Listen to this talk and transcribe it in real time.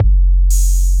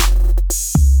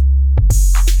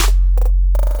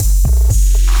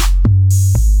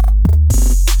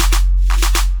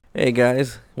Hey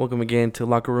guys, welcome again to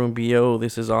Locker Room BO.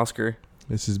 This is Oscar.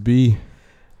 This is B.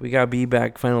 We got B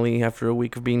back finally after a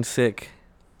week of being sick.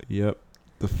 Yep.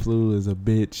 The flu is a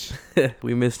bitch.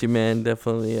 We missed you, man.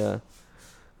 Definitely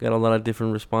got a lot of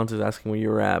different responses asking where you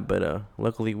were at, but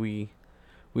luckily we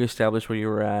established where you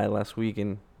were at last week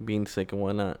and being sick and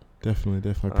whatnot.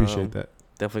 Definitely. Appreciate that.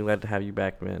 Definitely glad to have you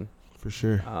back, man. For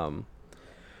sure.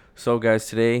 So guys,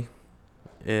 today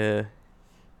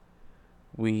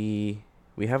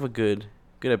we have a good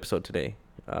episode today.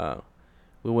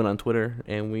 We went on Twitter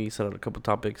and we set out a couple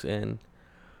topics, and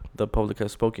the public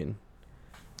has spoken.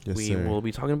 Yes, We sir. will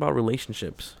be talking about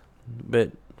relationships,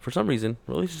 but for some reason,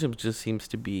 relationships just seems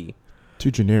to be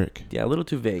Too generic. a little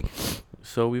too vague.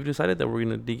 So we've decided that we're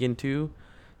gonna dig into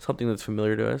something that's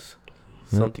familiar to us,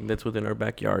 Yep. something that's within our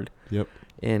backyard. Yep.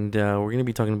 And we're gonna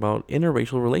be talking about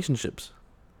interracial relationships.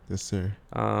 Yes, sir.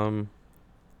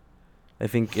 I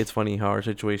think it's funny how our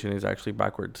situation is actually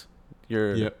backwards.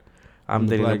 Yep. I'm I'm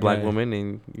the dating a black black guy. woman,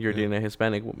 and you're Yep. dating a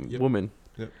Hispanic Yep. woman.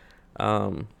 Yep.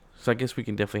 So I guess we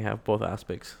can definitely have both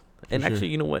aspects. And For sure. actually,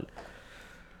 you know what?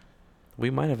 We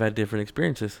might have had different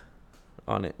experiences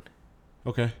on it.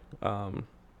 Okay.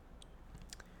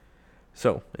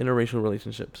 So interracial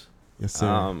relationships. Yes,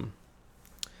 sir.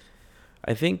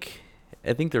 I think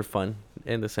they're fun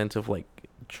in the sense of like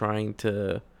trying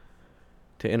to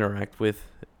interact with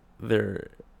their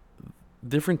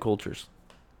different cultures.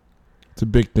 It's a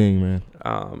big thing,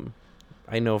 man.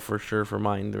 I know for sure for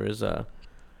mine there is a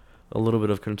little bit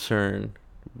of concern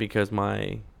because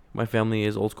my family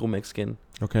is old school Mexican.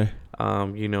 Okay.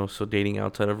 So dating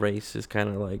outside of race is kind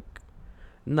of like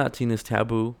not seen as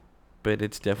taboo, but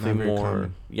it's definitely very more.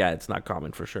 common. Yeah, it's not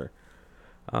common for sure.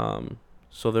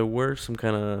 So there were some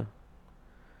kind of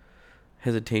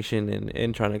hesitation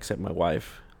in trying to accept my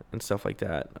wife and stuff like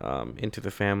that into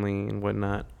the family and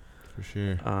whatnot. For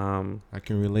sure. Um, I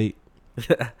can relate.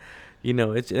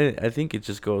 I think it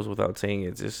just goes without saying.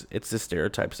 It's the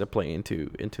stereotypes that play into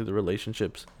the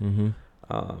relationships. Mm-hmm.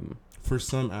 Um, For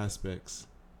some aspects.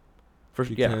 for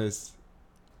yeah, Because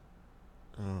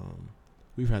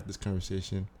we've had this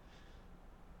conversation.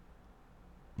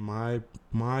 My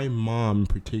mom in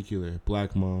particular,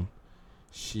 black mom,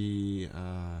 she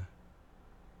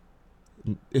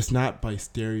it's not by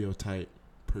stereotype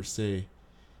per se.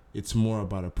 It's more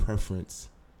about a preference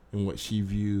in what she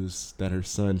views that her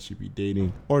son should be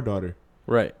dating or daughter,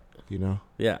 right, you know?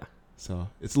 yeah, So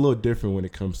it's a little different when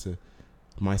it comes to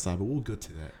my side, but we'll get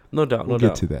to that. no doubt, We'll no get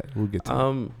doubt. to that. We'll get to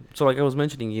that. So like I was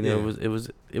mentioning, Yeah. it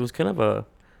was kind of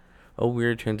a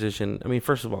weird transition. I mean,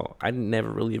 first of all, I never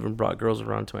really even brought girls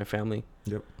around to my family.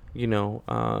 Yep.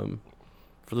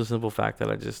 For the simple fact that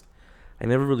I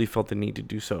never really felt the need to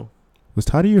do so. Was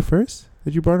Toddy your first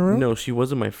that you brought around? No, she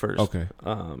wasn't my first. Okay.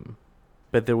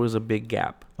 But there was a big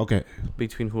gap Okay.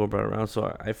 between who I brought around.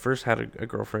 So I first had a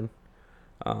girlfriend,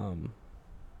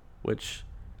 which,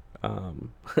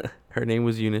 her name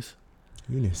was Eunice.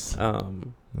 Eunice. No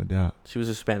She doubt. was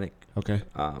Hispanic. Okay.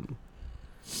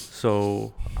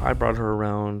 So I brought her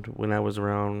around when I was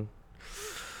around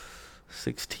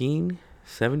 16,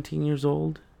 17 years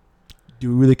old. Do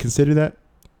you really consider that?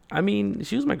 I mean,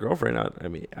 she was my girlfriend.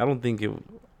 I don't think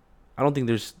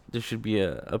there should be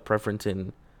a preference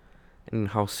in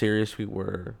how serious we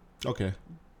were. Okay.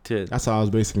 That's how I was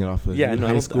basing it off of. yeah. In No,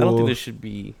 high I don't school. think there should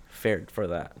be fair for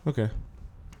that. Okay.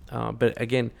 But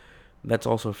again, that's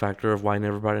also a factor of why I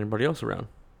never brought anybody else around.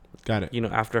 Got it.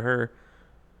 After her,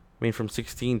 I mean, from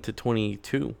 16 to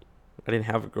 22, I didn't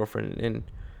have a girlfriend, and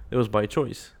it was by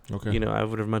choice. Okay. I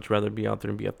would have much rather be out there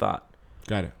and be a thought.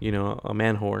 Got it. A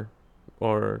man whore,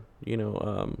 or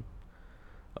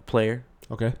a player.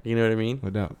 Okay. You know what I mean?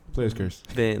 No doubt. Players curse.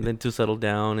 Then to settle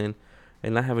down and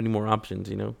not have any more options.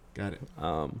 Got it.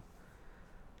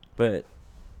 But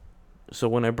so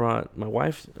when I brought my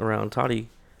wife around, Toddy,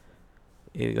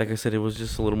 like I said, it was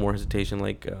just a little more hesitation.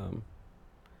 Like,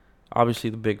 obviously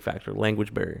the big factor,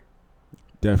 language barrier.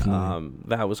 Definitely.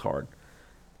 That was hard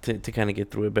to kind of get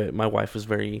through it. But my wife was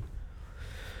very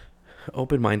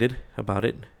open-minded about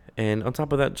it. And on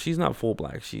top of that, she's not full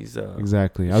black. She's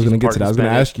exactly. I was she's gonna get part to that. I was gonna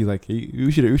Hispanic. ask you, like,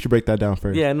 we should break that down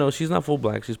first. Yeah, no, she's not full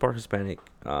black. She's part Hispanic.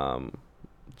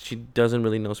 She doesn't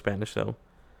really know Spanish though.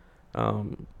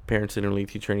 Parents didn't really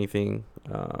teach her anything.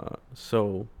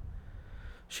 So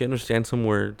she understands some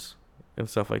words and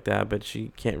stuff like that, but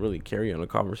she can't really carry on a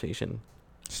conversation.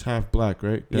 She's half black,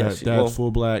 right? Yeah, Dad's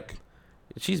full black.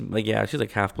 She's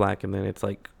like half black, and then it's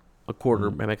like a quarter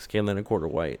Mm. Mexican, then a quarter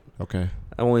white. Okay.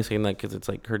 I'm only saying that because it's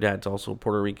like her dad's also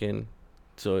Puerto Rican,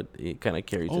 so it kind of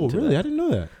carries. Oh, into really? that. I didn't know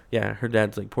that. Yeah, her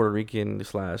dad's like Puerto Rican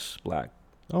 / black.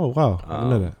 Oh, wow. I didn't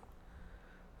know that.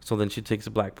 So then she takes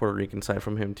the black Puerto Rican side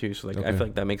from him too. So like I Okay. feel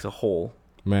like that makes a whole.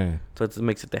 Man, So it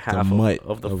makes it the half mutt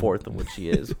of the of- fourth of what she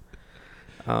is.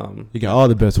 you got all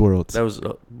the best worlds. That was,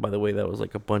 by the way, that was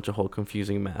like a bunch of whole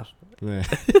confusing math. Man.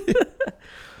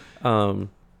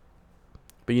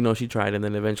 But you know, she tried, and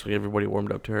then eventually everybody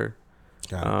warmed up to her.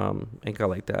 Got it. And got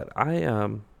like that. I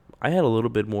had a little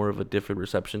bit more of a different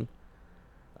reception,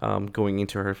 going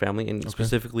into her family, and Okay.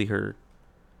 specifically her.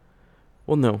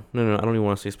 Well, no. I don't even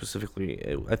want to say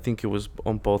specifically. I think it was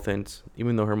on both ends.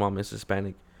 Even though her mom is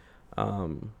Hispanic,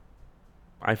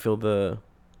 I feel the.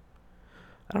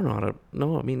 I don't know how to.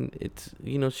 No, I mean it's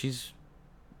she's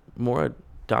more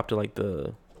adopted like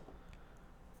the.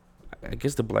 I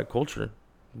guess the black culture,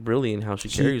 really, and how she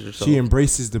carries herself. She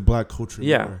embraces the black culture.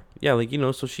 Yeah, more. yeah, like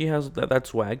so she has that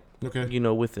swag. Okay.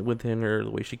 Within her,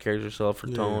 the way she carries herself, her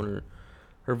Yeah. tone,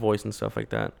 her voice and stuff like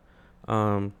that.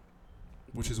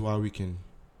 Which is why we can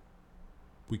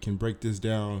break this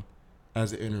down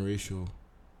as an interracial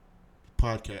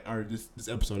podcast, or this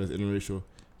episode as interracial,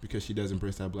 because she does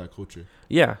embrace that black culture.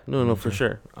 Yeah, no, for Okay.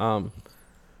 sure.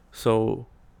 So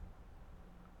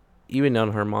even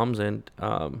on her mom's end,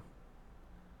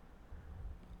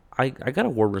 I got a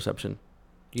warm reception,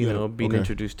 Yeah, being okay.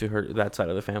 introduced to her, that side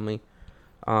of the family.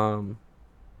 But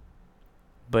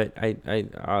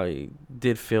I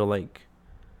did feel like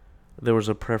there was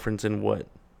a preference in what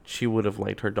she would have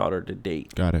liked her daughter to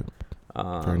date. Got it.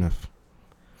 Fair enough.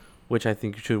 Which I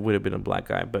think would have been a black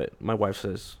guy, but my wife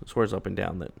swears up and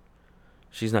down that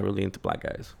she's not really into black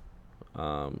guys,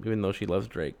 even though she loves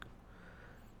Drake.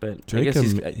 But Drake, I guess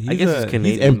he's he's Canadian.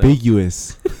 He's though.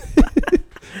 ambiguous.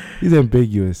 He's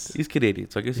ambiguous. He's Canadian,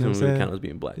 so I guess he You know doesn't what I'm really saying? count as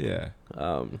being black. Yeah.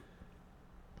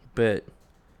 But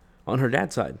on her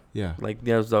dad's side, Yeah. like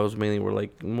that was mainly where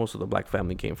like most of the black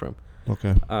family came from.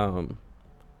 Okay. I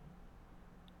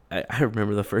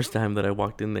remember the first time that I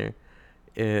walked in there,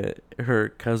 her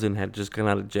cousin had just gone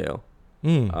out of jail.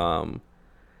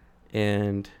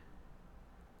 And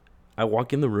I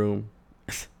walk in the room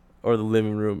or the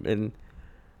living room, and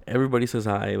everybody says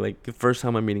hi. Like the first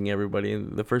time I'm meeting everybody,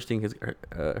 and the first thing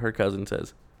her cousin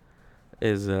says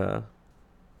is, "So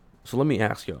let me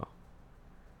ask y'all,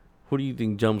 who do you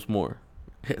think jumps more,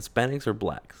 Hispanics or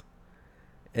blacks?"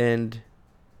 And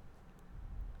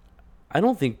I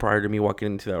don't think prior to me walking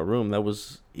into that room that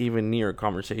was even near a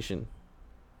conversation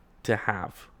to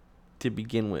have to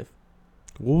begin with.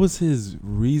 What was his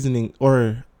reasoning?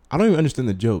 Or I don't even understand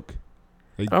the joke.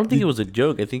 Like, I don't think it was a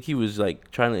joke. I think he was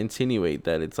like trying to insinuate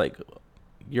that it's like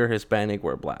you're Hispanic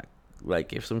or black.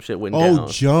 Like if some shit went down.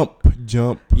 Jump.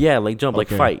 Yeah, like jump, like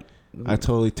Okay. fight. I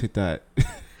totally took that.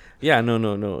 Yeah, no.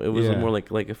 It was Yeah. more like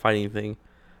a fighting thing.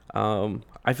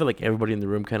 I feel like everybody in the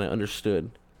room kind of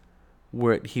understood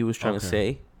what he was trying to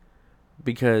Okay. say,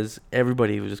 because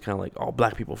everybody was just kind of like, "Oh,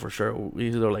 black people for sure."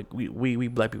 They're like, "We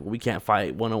black people, we can't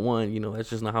fight 1-on-1. That's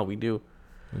just not how we do."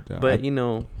 But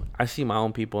I see my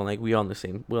own people, and like we're on the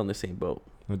same boat.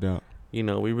 No doubt. We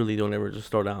really don't ever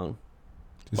just throw down.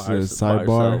 Just by a by sidebar.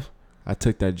 ourselves. I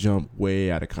took that jump way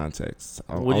out of context.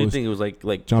 What do you think it was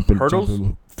like Jumping hurdles?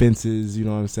 fences, you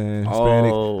know what I'm saying?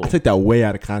 Hispanic. Oh. I took that way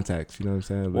out of context, you know what I'm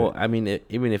saying? Well, I mean,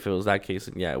 even if it was that case,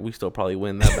 yeah, we still probably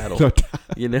win that battle. no doubt,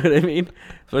 You know what I mean?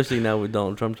 Especially now with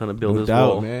Donald Trump trying to build no this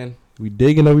doubt, wall. man. We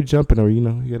digging or we jumping or, you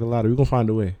get a lot of, we gonna find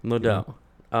a way. No you know?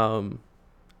 doubt.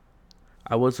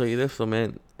 I will tell you this, though,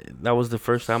 man. That was the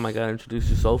first time I got introduced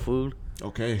to soul food.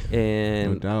 Okay.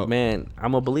 And, No doubt. man,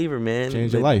 I'm a believer, man.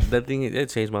 Changed your life. That thing, it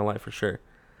changed my life for sure.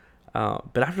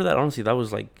 But after that, honestly, that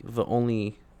was like the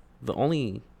only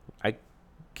I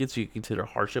guess you consider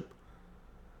hardship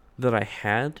that I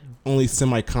had. Only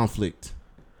semi-conflict.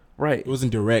 Right. It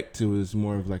wasn't direct. It was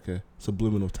more of like a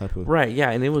subliminal type of. Right, yeah,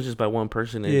 and it was just by one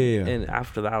person. And, Yeah. And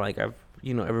after that, like I've,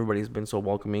 everybody's been so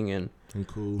welcoming and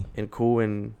cool.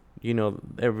 and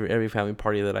every family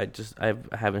party that I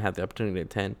haven't had the opportunity to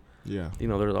attend. Yeah.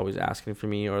 They're always asking for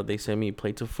me, or they send me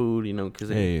plates of food. Because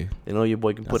Hey, they know your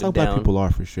boy can that's put how it black down. people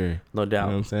are for sure. No You know what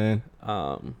I'm doubt. saying?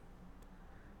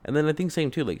 And then I think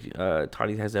same too. Like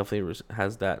Toddy has definitely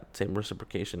has that same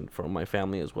reciprocation from my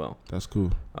family as well. That's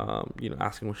cool.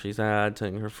 Asking where she's at,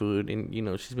 telling her food, and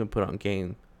she's been put on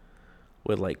game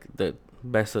with like the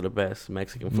best of the best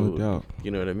Mexican food. No doubt. You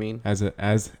know what I mean? As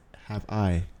have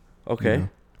I. Okay.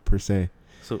 Per se.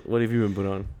 So what have you been put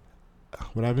on?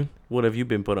 What happened? What have you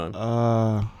been put on?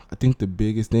 I think the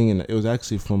biggest thing, and it was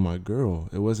actually from my girl.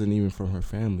 It wasn't even from her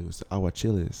family. It was the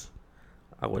aguachiles.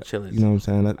 Aguachiles. You know what I'm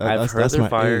saying? I've heard that's they're my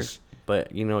fire, ish.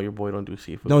 but your boy don't do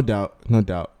seafood. No doubt.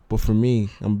 But for me,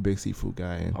 I'm a big seafood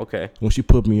guy, and Okay. when she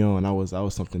put me on, I was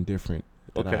something different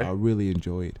that Okay. I really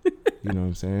enjoyed. You know what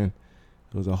I'm saying?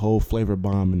 It was a whole flavor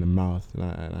bomb in the mouth, and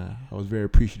I was very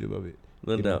appreciative of it.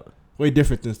 No doubt. Way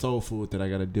different than soul food that I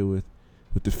got to deal with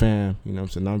the fam. You know what I'm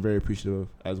saying? I'm very appreciative of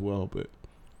as well, but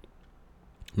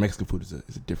Mexican food is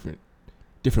a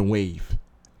different wave.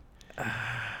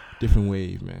 Different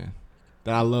wave, man.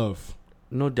 That I love.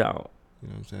 No doubt. You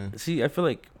know what I'm saying? See, I feel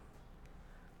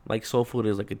like soul food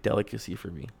is like a delicacy for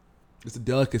me. It's a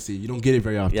delicacy. You don't get it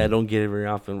very often. Yeah, I don't get it very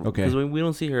often. Okay. Because we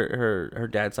don't see her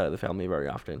dad's side of the family very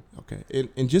often. Okay.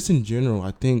 And just in general,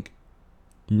 I think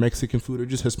Mexican food or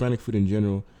just Hispanic food in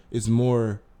general is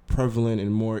more prevalent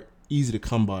and more easy to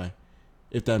come by,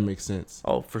 if that makes sense.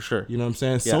 Oh, for sure. You know what I'm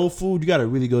saying? Yeah. Soul food, you got to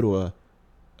really go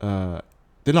to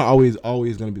they're not always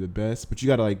going to be the best, but you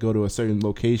got to like go to a certain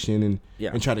location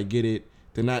and try to get it.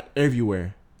 They're not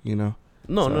everywhere, you know?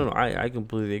 No. I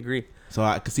completely agree. So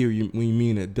I can see when you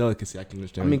mean a delicacy, I can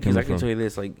understand. I mean, because I can tell you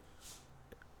this, like,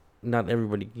 not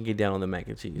everybody can get down on the mac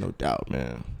and cheese. No doubt,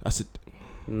 man.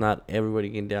 Not everybody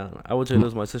can get down. I would tell you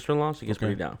this, my sister-in-law, she gets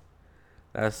pretty down.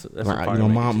 That's right, you know,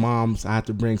 moms. I have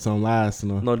to bring some last, you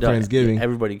know, no doubt. Thanksgiving.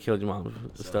 Everybody killed your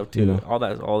mom's stuff too. You know. All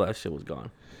that shit was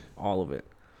gone, all of it.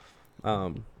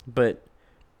 But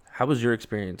how was your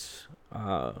experience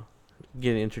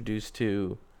getting introduced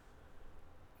to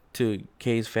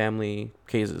Kay's family?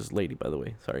 Kay's his lady, by the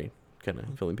way. Sorry, kind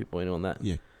of filling people in on that.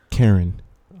 Yeah, Karen.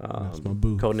 That's my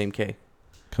boo. Codename K.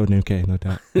 Codename K, no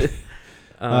doubt.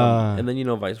 And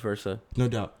then vice versa. No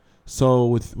doubt. So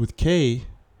with Kay,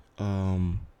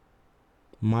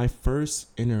 my first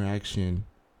interaction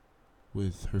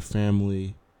with her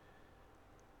family,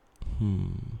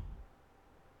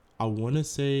 I want to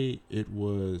say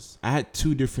I had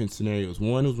two different scenarios.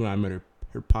 One was when I met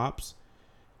her pops,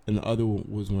 and the other one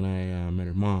was when I met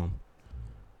her mom.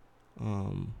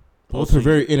 Both were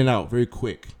very in and out, very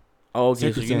quick. Oh,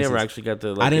 okay. So you never actually got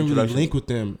the. I didn't really link with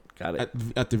them. Got it.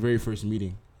 At the very first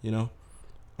meeting, you know.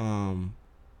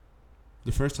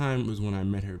 The first time was when I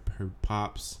met her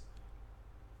pops.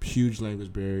 Huge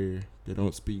language barrier. They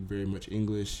don't speak very much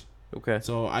English. Okay.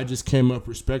 So I just came up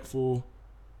respectful,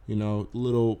 you know,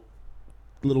 little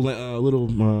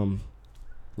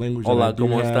language. Hola,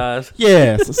 ¿cómo estás?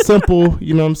 Yeah, so simple.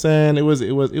 You know what I'm saying? It was. I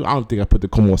don't think I put the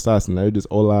 "cómo estás" in there. It was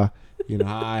just hola. You know,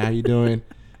 hi, how you doing?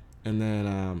 And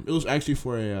then it was actually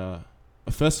for a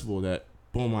festival that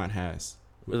Beaumont has.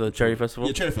 Was it a cherry festival?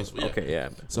 Yeah, cherry festival. Yeah. Okay, yeah.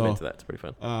 So I'm into that. It's pretty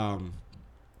fun.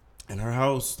 And her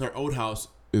old house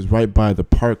is right by the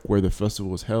park where the festival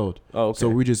was held. Oh,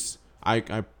 okay. So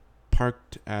I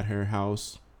parked at her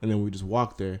house and then we just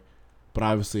walked there. But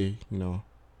obviously, you know,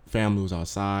 family was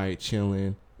outside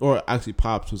chilling, or actually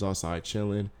Pops was outside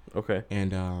chilling. Okay.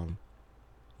 And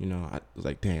you know, I was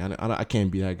like, dang, I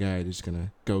can't be that guy just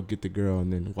gonna go get the girl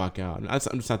and then walk out. I'm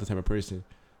just not the type of person.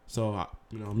 So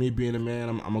you know, me being a man,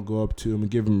 I'm gonna go up to him and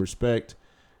give him respect.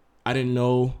 I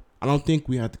don't think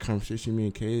we had the conversation, me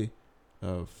and Kay,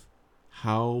 of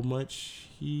how much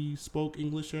he spoke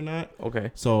English or not.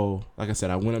 Okay. So, like I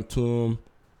said, I went up to him,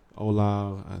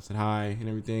 hola, I said hi and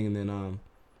everything, and then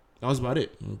that was about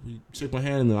it. He shook my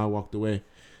hand and then I walked away.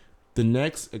 The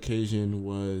next occasion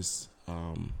was,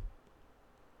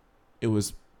 it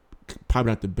was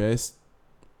probably not the best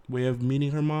way of meeting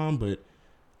her mom, but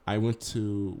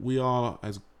we all,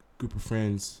 as a group of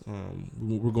friends,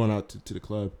 we're going out to the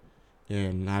club,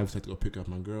 and I had to go pick up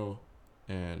my girl,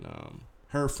 and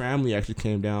her family actually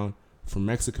came down from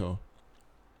Mexico,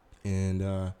 and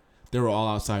they were all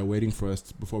outside waiting for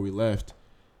us before we left,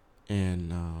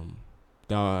 and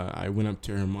I went up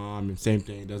to her mom, and same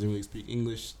thing, doesn't really speak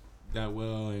English that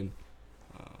well, and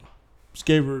just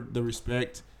gave her the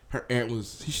respect. Her aunt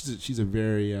she's a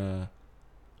very how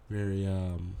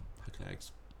can I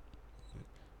explain?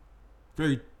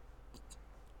 Very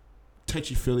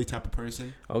touchy-feely type of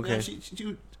person. Okay. Yeah,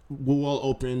 she well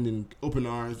opened and open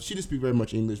arms. She didn't speak very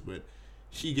much English, but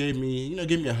she gave me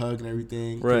a hug and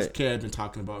everything. Right. Kay had been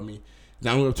talking about me.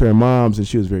 Then I went up to her mom's and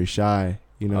she was very shy.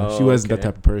 You know, she wasn't that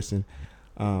type of person,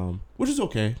 which is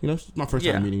okay. You know, it's my first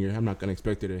time meeting her. I'm not gonna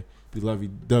expect her to be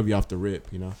lovey off the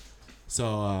rip. You know,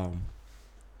 so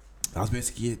that was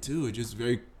basically it too. It's just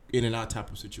very in and out type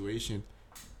of situation.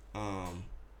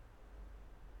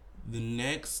 The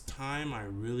next time I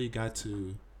really got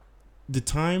to, the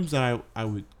times that I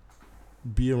would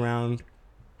be around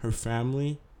her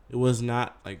family, it was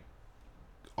not like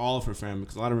all of her family,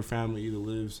 because a lot of her family either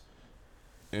lives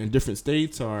in different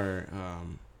states or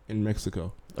in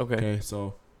Mexico. Okay,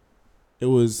 so it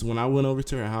was when I went over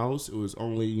to her house, it was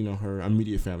only, you know, her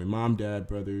immediate family, mom, dad,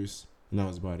 brothers, and that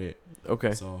was about it.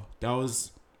 Okay, so that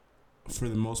was for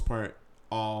the most part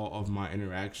all of my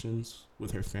interactions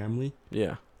with her family.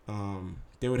 Yeah.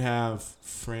 They would have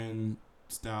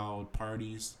friend-styled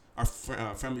parties our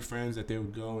family friends that they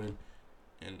would go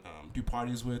and do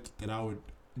parties with that I would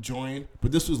join.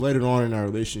 But this was later on in our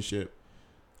relationship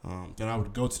that I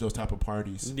would go to those type of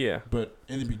parties. Yeah. But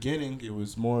in the beginning, it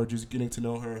was more just getting to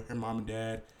know her mom and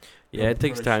dad. Yeah, it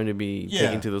takes time to be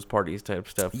taken to those parties type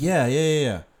stuff.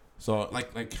 Yeah. So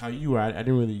like how you were, I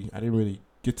didn't really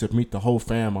get to meet the whole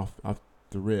fam off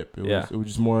the rip. It was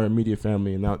just more immediate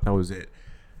family, and that was it.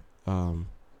 And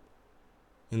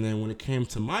then when it came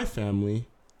to my family,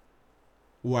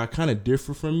 well, I kind of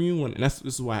differ from you, and this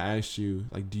is why I asked you,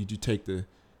 like, did you take the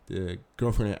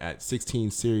girlfriend at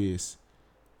 16 serious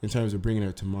in terms of bringing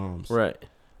her to mom's? Right.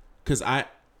 Because I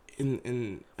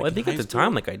think at the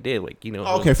time, like I did, like, you know.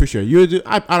 Oh, okay, for sure. You do.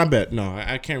 I bet. No,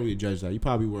 I can't really judge that. You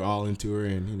probably were all into her,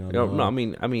 and you know. No,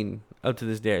 I mean, up to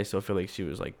this day, I still feel like she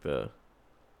was like the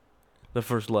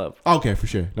first love. Okay, for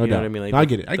sure. No doubt. You know what I mean? Like, no, I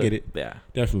get it. I get it. Yeah,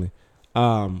 definitely.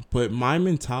 But my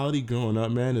mentality growing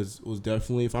up, man, was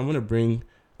definitely, if I'm gonna bring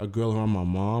a girl around my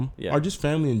mom or just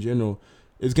family in general,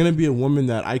 it's gonna be a woman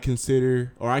that I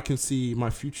consider or I can see my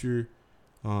future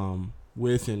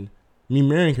with, and me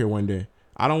marrying her one day.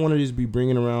 I don't want to just be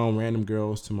bringing around random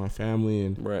girls to my family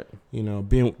and you know,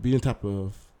 being the type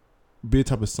of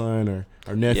son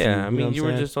or nephew. Yeah, I mean, you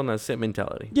were just on that sit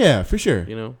mentality. Yeah, for sure.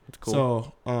 You know, it's cool.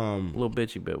 So, a little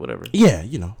bitchy, but whatever. Yeah,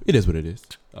 you know, it is what it is.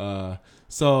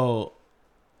 So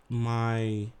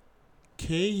my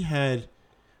Kay had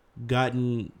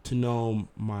gotten to know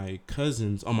my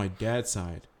cousins on my dad's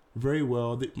side very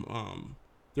well.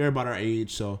 They're about our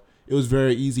age, so it was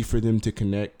very easy for them to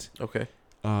connect. Okay.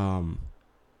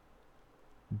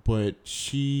 But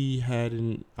she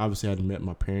hadn't met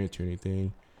my parents or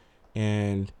anything,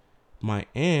 and my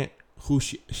aunt, who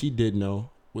she did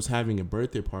know, was having a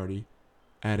birthday party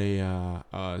at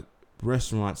a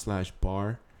restaurant /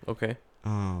 bar. Okay.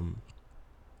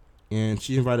 And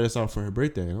she invited us out for her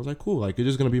birthday. And I was like, cool. Like, it's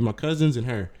just gonna be my cousins and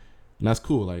her, and that's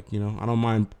cool. Like, you know, I don't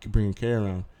mind bringing Kay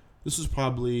around. This was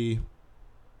probably,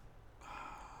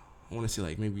 I want to say,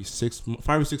 like maybe 5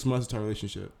 or 6 months into our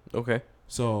relationship. Okay.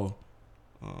 So,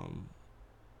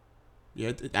 yeah,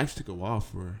 it actually took a while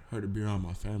for her to be around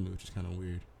my family, which is kind of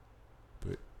weird.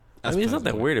 But I mean, it's not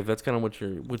that weird if that's kind of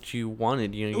what you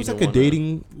wanted. You know, it was like a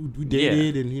dating. We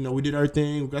dated, and you know, we did our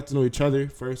thing. We got to know each other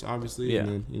first, obviously, and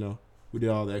then you know, we did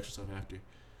all the extra stuff after.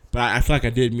 But I feel like I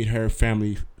did meet her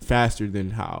family faster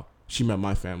than how she met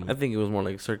my family. I think it was more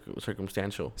like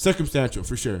circumstantial. Circumstantial,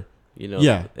 for sure. You know.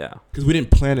 Yeah. Yeah. Because we didn't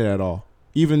plan it at all.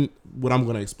 Even what I'm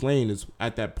gonna explain is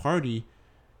at that party,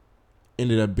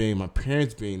 ended up being my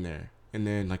parents being there, and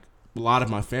then like a lot of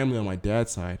my family on my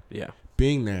dad's side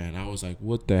being there, and I was like,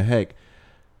 what the heck?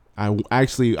 I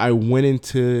went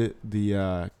into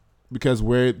the because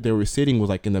where they were sitting was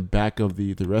like in the back of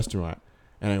the restaurant,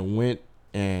 and I went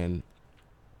and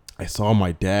I saw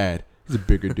my dad. He's a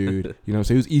bigger dude, you know,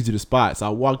 so he was easy to spot. So I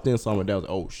walked in, saw my dad, I was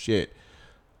like, oh shit,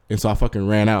 and so I fucking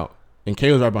ran out, and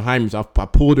Kay was right behind me, so I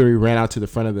pulled her, ran out to the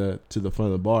front of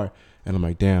the bar, and I'm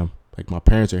like, damn, like my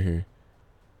parents are here.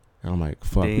 And I'm like,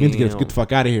 fuck, we need to get the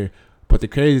fuck out of here. But the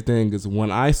crazy thing is,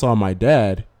 when I saw my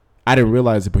dad, I didn't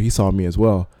realize it, but he saw me as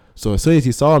well. So as soon as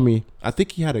he saw me, I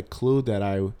think he had a clue that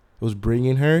I was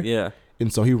bringing her. Yeah.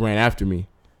 And so he ran after me.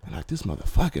 I'm like, this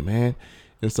motherfucker, man.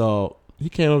 And so he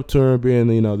came up to her, being,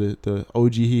 you know, the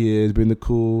OG he is, being the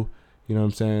cool, you know what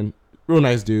I'm saying? Real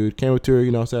nice dude. Came up to her,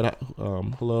 you know, said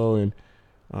hello, and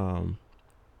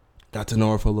got to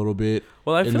know her for a little bit.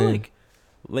 Well, I feel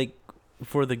like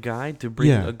for the guy to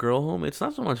bring a girl home, it's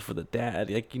not so much for the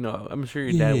dad. Like, you know, I'm sure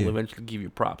your dad will eventually give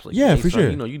you props. Like, yeah, for sure.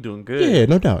 You know, you're doing good. Yeah,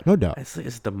 no doubt.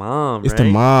 It's the mom. It's right?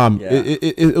 the mom. Yeah.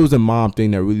 It was a mom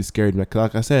thing that really scared me.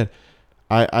 Like I said,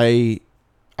 I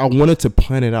wanted to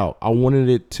plan it out. I wanted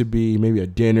it to be maybe a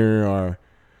dinner or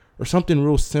something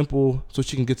real simple, so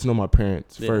she can get to know my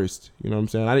parents first. You know what I'm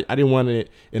saying? I didn't want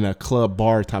it in a club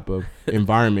bar type of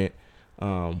environment.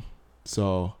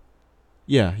 So.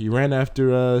 Yeah, he ran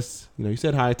after us. You know, he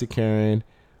said hi to Karen.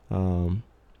 And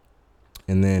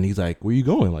then he's like, where you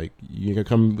going? Like, you gonna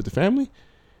come with the family?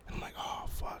 And I'm like, oh,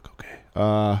 fuck,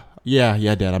 okay.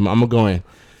 Yeah, Dad, I'm going.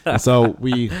 And so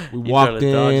we walked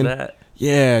in.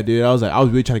 Yeah, dude, I was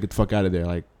really trying to get the fuck out of there.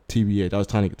 Like, TBH, I was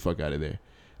trying to get the fuck out of there.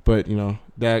 But, you know,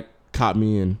 that caught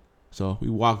me, and so we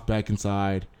walked back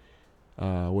inside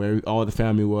where all the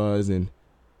family was, and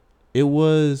it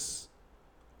was...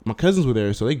 My cousins were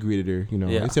there, so they greeted her. You know,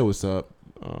 they said what's up,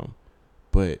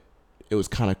 but it was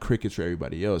kind of crickets for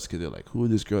everybody else because they're like, "Who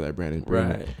is this girl that Brandon's bringing?"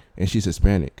 Right. And she's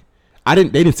Hispanic. They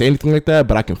didn't say anything like that,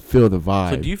 but I can feel the vibe.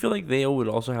 So, do you feel like they would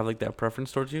also have like that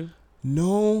preference towards you?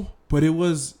 No, but it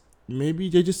was maybe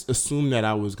they just assumed that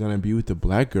I was gonna be with the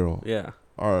black girl. Yeah.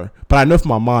 but I know for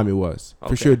my mom it was. For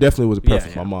Okay. sure, it definitely was a preference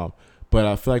Yeah, for yeah. my mom. But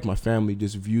I feel like my family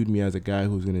just viewed me as a guy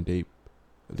who's gonna date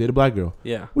a black girl,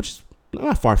 Yeah. which is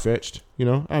not far fetched. You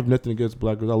know, I have nothing against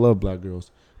black girls. I love black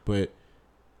girls, but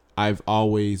I've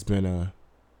always been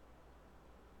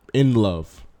in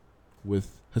love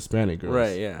with Hispanic girls.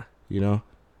 Right. Yeah. You know,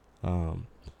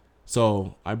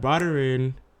 so I brought her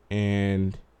in,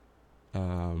 and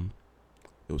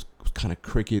it was kind of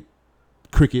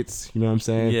crickets. You know what I'm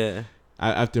saying? Yeah.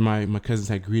 After my cousins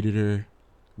had greeted her,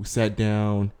 we sat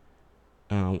down,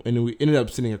 and then we ended up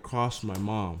sitting across from my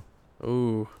mom.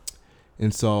 Ooh.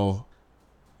 And so,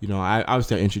 you know, I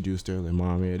obviously I introduced her, like,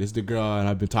 Mom, yeah, this is the girl that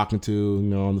I've been talking to, you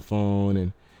know, on the phone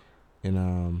and you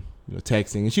know,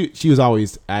 texting. And she was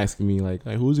always asking me, like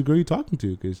who's the girl you talking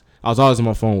to? Because I was always on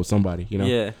my phone with somebody, you know.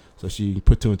 Yeah. So she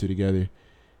put two and two together.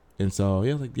 And so,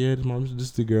 yeah, like, yeah, Mom, this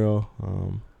is the girl.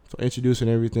 So I introduced her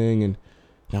and everything, and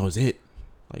that was it.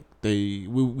 Like, we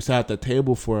sat at the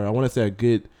table for, I want to say, a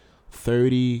good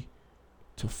 30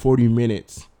 to 40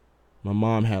 minutes. My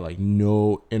mom had, like,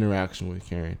 no interaction with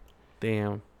Karen.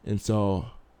 Damn. And so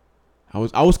I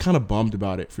was kind of bummed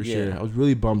about it, for sure. Yeah. I was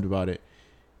really bummed about it.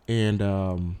 And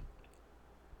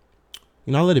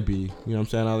you know, I let it be. You know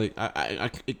what I'm saying?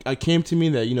 I came to me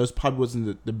that, you know, it probably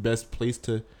wasn't the best place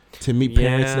to meet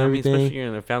parents and everything. especially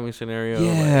in a family scenario.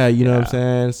 Yeah, like, you know what I'm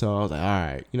saying? So I was like, all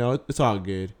right, you know, it's all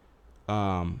good.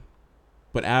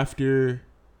 But after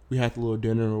we had the little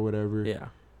dinner or whatever, Yeah.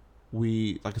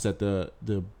 we, like I said, the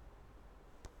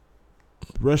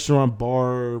restaurant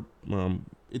bar,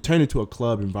 it turned into a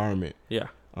club environment. Yeah.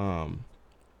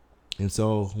 And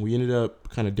so we ended up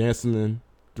kind of dancing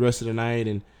the rest of the night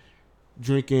and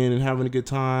drinking and having a good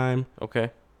time.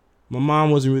 Okay. My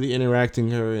mom wasn't really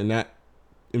interacting her in that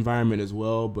environment as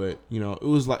well, but you know, it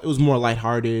was more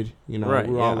lighthearted. You know, Right,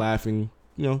 we were all yeah. laughing,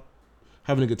 you know,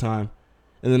 having a good time,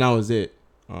 and then that was it.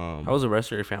 How was the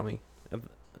rest of your family?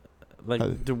 Like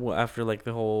How- after like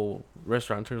the whole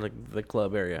restaurant turned like the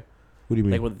club area. What do you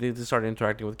mean? Like, they just started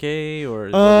interacting with Kay, or is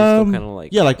it still kind of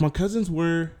like? Yeah, like my cousins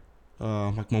were,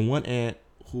 like my one aunt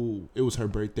who it was her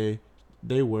birthday,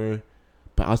 they were,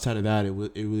 but outside of that, it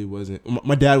really wasn't.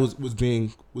 My dad was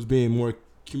being more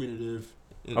communicative,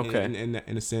 Okay.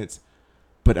 in a sense,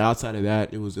 but outside of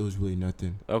that, it was really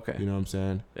nothing. Okay. You know what I'm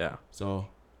saying? Yeah. So,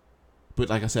 but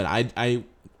like I said, I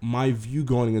my view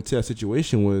going into that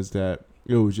situation was that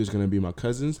it was just gonna be my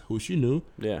cousins who she knew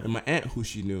Yeah. and my aunt who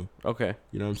she knew. Okay.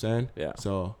 You know what I'm saying? Yeah.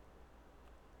 So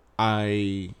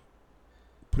I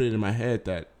put it in my head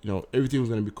that, you know, everything was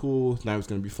gonna be cool. Tonight was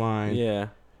gonna be fine. Yeah.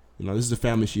 You know, this is a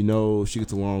family she knows, she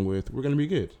gets along with. We're gonna be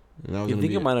good. And that was You gonna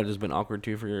think be it might have just been awkward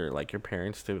too for your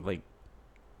parents to like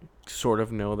sort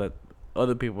of know that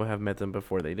other people have met them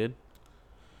before they did?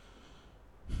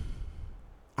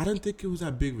 I didn't think it was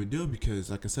that big of a deal because,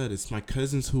 like I said, it's my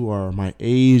cousins who are my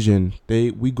age, and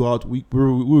we go out. We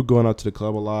were going out to the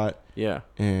club a lot, Yeah.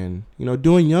 and you know,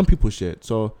 doing young people shit.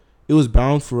 So it was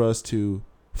bound for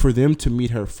them to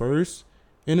meet her first,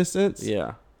 in a sense.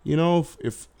 Yeah. You know,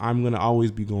 if I'm gonna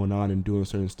always be going on and doing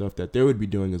certain stuff that they would be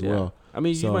doing as Yeah. well. I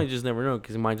mean, So- you might just never know,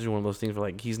 because it might just be one of those things where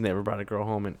like he's never brought a girl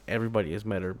home and everybody has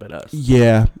met her but us.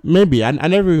 Yeah, maybe. I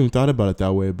never even thought about it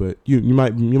that way, but you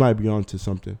might be onto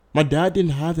something. My dad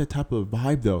didn't have that type of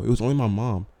vibe though. It was only my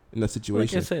mom in that Like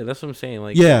situation. I said, that's what I'm saying.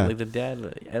 Like, Yeah. like the dad,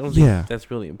 I don't Yeah. think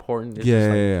that's really important. It's Yeah, just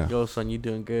like, yeah. yo, son, you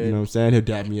doing good. You know what I'm saying? He'll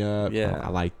dap me up. Yeah. I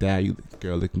like that. You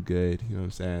girl looking good. You know what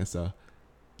I'm saying? So,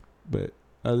 but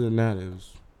other than that, it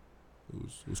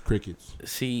was crickets.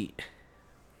 See,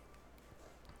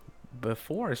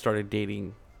 before I started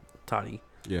dating Toddy,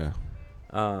 Yeah.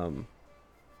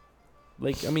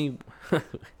 like, I mean,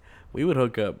 we would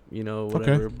hook up, you know,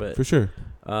 whatever. But For sure.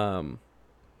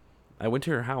 I went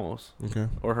to her house Okay.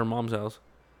 or her mom's house,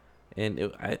 and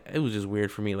it was just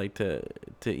weird for me, like to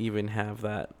even have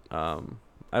that. I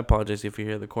apologize if you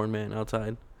hear the corn man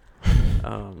outside.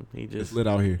 He It's just lit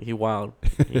out here. he wild,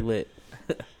 he lit.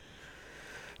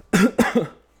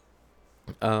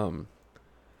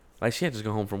 Like she had to just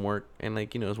go home from work, and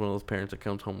like, you know, it's one of those parents that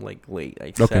comes home like late,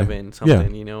 like Okay. 7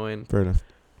 something, you know. And Fair enough.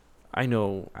 I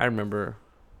remember,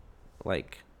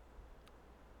 like,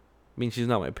 I mean, she's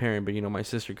not my parent, but you know, my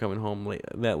sister coming home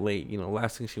that late, you know,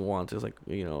 last thing she wants is like,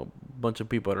 you know, a bunch of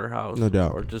people at her house, No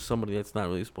doubt. or just somebody that's not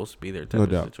really supposed to be there type No of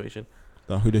doubt. situation.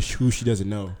 Who she doesn't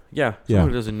know. Yeah, Yeah. someone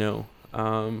who doesn't know.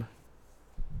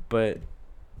 But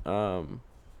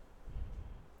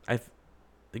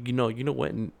you know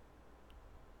what?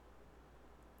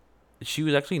 She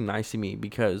was actually nice to me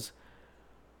because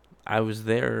I was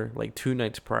there like 2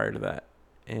 nights prior to that,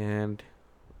 and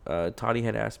Toddy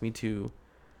had asked me to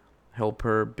help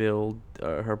her build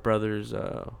her brother's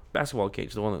basketball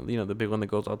cage, the one that, the big one that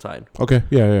goes outside. Okay.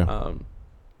 Yeah. Yeah.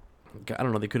 I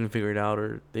don't know, they couldn't figure it out,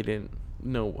 or they didn't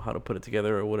know how to put it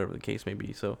together, or whatever the case may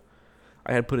be. So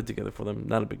I had put it together for them,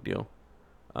 not a big deal.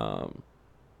 And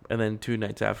then 2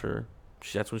 nights after,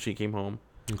 that's when she came home.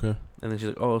 Okay. And then she's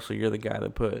like, "Oh, so you're the guy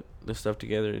that put this stuff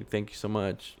together? Thank you so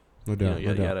much." No doubt.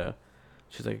 Yada No doubt. yada.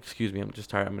 She's like, "Excuse me, I'm just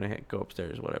tired. I'm gonna go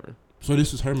upstairs, whatever." So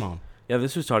this was her mom. Yeah,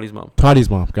 this was Toddy's mom. Toddy's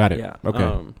mom. Got it. Yeah.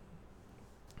 Okay.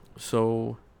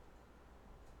 So,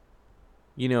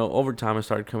 over time I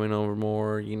started coming over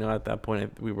more. At that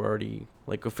point we were already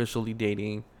like officially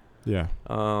dating. Yeah.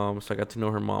 So I got to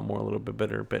know her mom more a little bit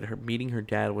better. But meeting her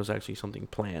dad was actually something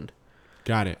planned.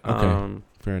 Got it. Okay.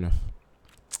 Fair enough.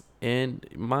 And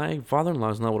my father-in-law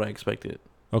is not what I expected.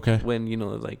 Okay. When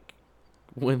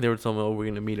when they were telling me, "Oh, we're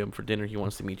gonna meet him for dinner. He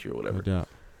wants to meet you or whatever." No doubt.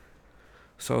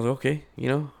 So I was like, okay,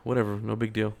 whatever, no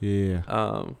big deal. Yeah.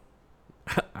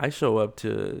 I show up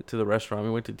to the restaurant. We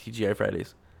went to TGI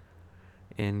Fridays,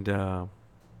 and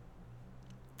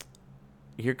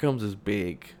here comes this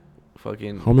big,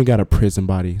 fucking. Homie got a prison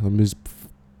body. Let me just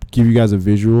give you guys a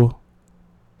visual.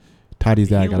 Toddy's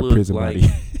dad got a prison body.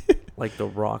 Like The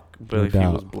Rock, but No if he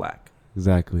doubt. was black.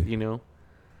 Exactly.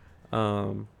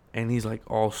 And he's like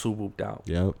all swooped out.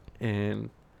 Yep. And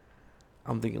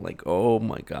I'm thinking like, oh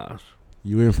my gosh.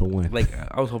 You in for one. Like,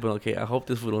 I was hoping, okay, I hope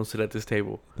this fool don't sit at this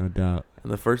table. No doubt.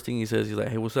 And the first thing he says, he's like,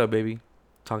 "Hey, what's up, baby?"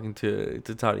 Talking to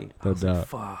Toddy. I No was doubt. like,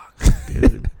 fuck,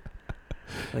 dude.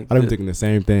 Like, I'm thinking the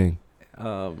same thing.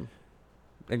 And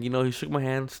he shook my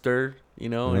hand, stirred,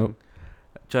 and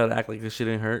tried to act like this shit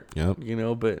didn't hurt. Yep.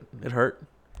 But it hurt.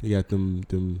 You got them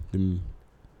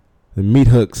meat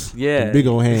hooks. Yeah. Them big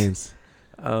old hands.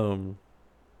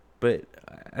 But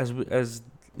as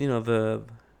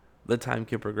the time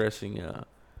kept progressing,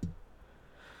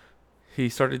 he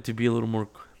started to be a little more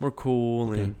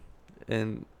cool,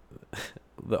 and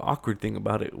the awkward thing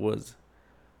about it was,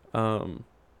 so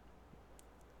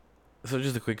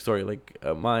just a quick story. Like,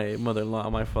 my mother-in-law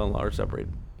and my father-in-law are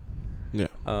separated. Yeah.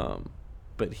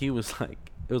 But he was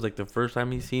like, it was like the first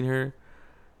time he seen her,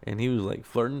 and he was like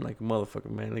flirting like a motherfucker,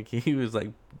 man. Like, he was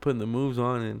like putting the moves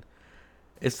on, and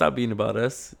it stopped being about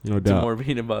us No to doubt. more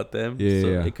being about them. Yeah, So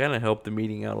yeah. it kind of helped the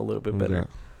meeting out a little bit No better.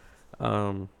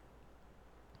 doubt.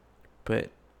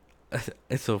 But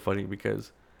it's so funny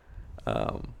because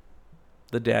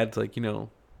the dad's like, he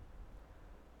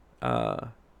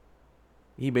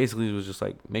basically was just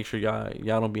like, make sure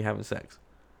y'all don't be having sex,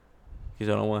 because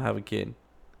y'all don't want to have a kid.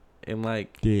 And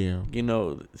like, Damn.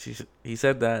 he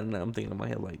said that, and I'm thinking in my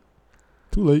head like,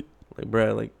 Too late. like,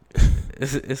 bruh, like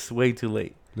it's way too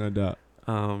late. No doubt.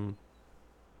 And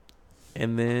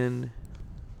then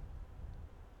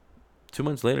 2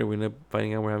 months later, we ended up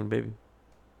finding out we're having a baby.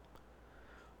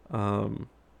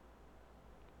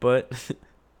 But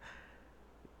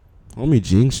Homie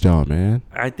jinxed y'all, man.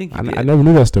 I think he did. I never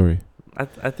knew that story.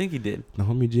 I think he did. The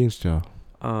homie jinxed y'all.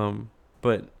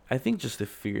 But I think just the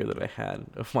fear that I had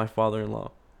of my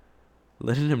father-in-law,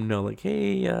 letting him know like,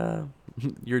 hey,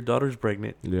 your daughter's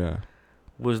pregnant, Yeah.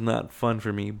 was not fun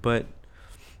for me. But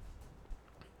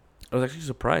I was actually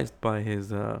surprised by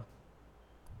his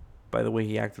by the way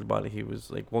he acted about it. He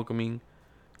was like welcoming.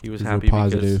 He was happy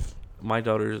positive. because my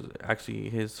daughter's actually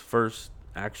his first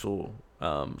actual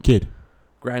Kid.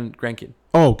 grandkid.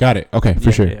 Oh, got it. Okay,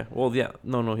 for sure. Yeah. Well, yeah.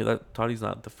 No. Toddy's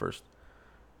not the first.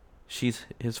 She's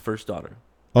his first daughter,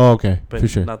 Oh, okay, but for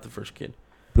sure. not the first kid.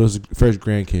 But it was the first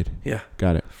grandkid. Yeah.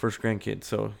 Got it. First grandkid.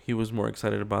 So he was more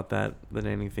excited about that than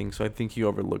anything. So I think he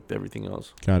overlooked everything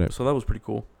else. Got it. So that was pretty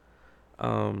cool.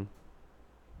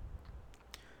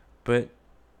 But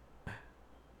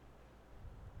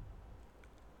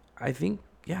I think,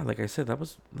 yeah, like I said, that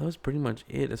was pretty much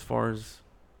it as far as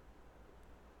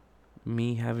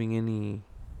me having any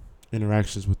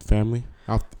Interactions with family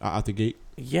out the gate.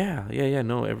 Yeah.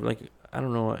 No, I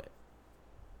don't know.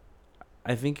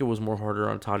 I think it was more harder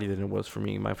on Toddy than it was for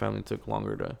me. My family took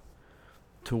longer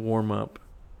to warm up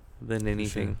than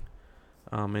anything,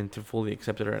 and to fully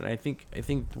accept her. And I think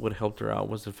what helped her out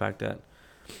was the fact that,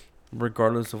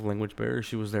 regardless of language barrier,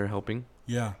 she was there helping.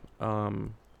 Yeah.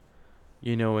 And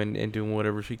doing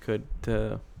whatever she could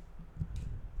to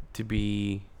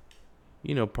be,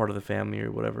 part of the family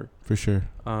or whatever. For sure.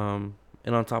 And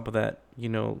on top of that,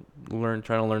 trying to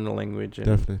learn the language and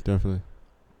Definitely.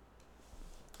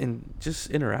 and just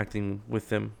interacting with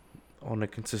them on a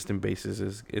consistent basis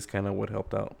is kind of what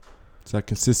helped out. It's that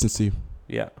consistency.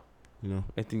 Yeah.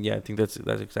 I think that's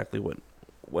exactly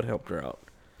what helped her out.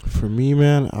 For me,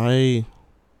 man,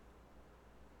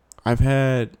 I've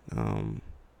had,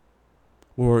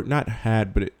 or not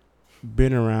had, but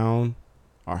been around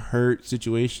are hurt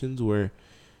situations where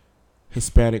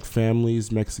Hispanic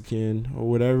families, Mexican or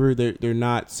whatever, they're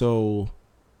not so,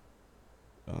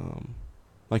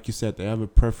 like you said, they have a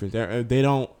preference.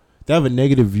 They have a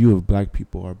negative view of black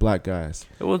people or black guys.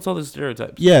 Well, it's all the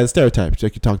stereotypes. Yeah, the stereotypes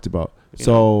like you talked about. You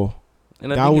so know?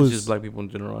 And I that think was it's just black people in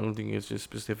general. I don't think it's just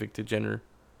specific to gender.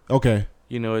 okay.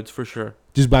 You know, it's for sure.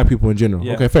 Just black people in general.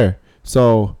 Yeah. Okay, fair.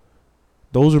 So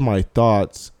those are my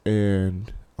thoughts,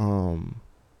 and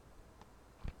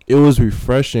it was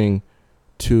refreshing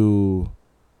to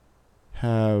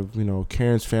have, you know,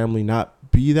 Karen's family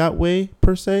not be that way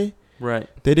per se. Right.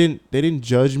 They didn't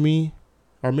judge me,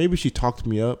 or maybe she talked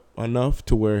me up enough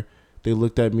to where they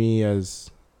looked at me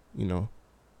as, you know,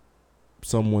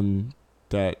 someone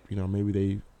that, you know,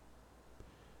 maybe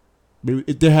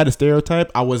if they had a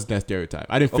stereotype, I wasn't that stereotype.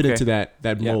 I didn't fit into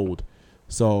that mold.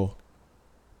 So,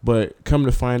 but come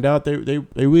to find out, they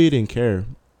really didn't care.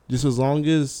 Just as long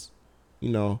as, you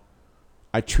know,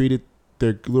 I treated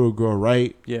their little girl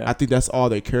right. Yeah. I think that's all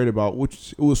they cared about,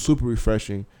 which it was super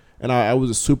refreshing. And I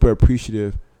was super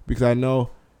appreciative because I know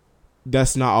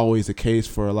that's not always the case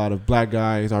for a lot of black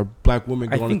guys or black women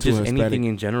going into Hispanic. I think just anything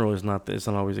in general is not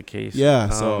always the case. Yeah,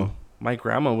 so my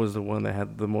grandma was the one that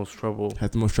had the most trouble.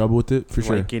 Had the most trouble with it, for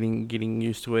sure. Like getting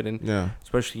used to it, and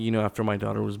especially, you know, after my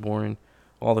daughter was born,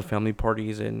 all the family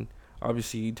parties, and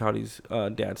obviously Toddie's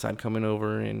dad's side coming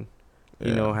over, and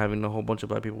you know, having a whole bunch of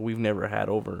black people we've never had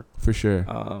over. For sure.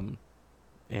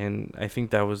 And I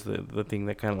think that was the thing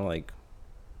that kind of like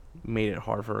made it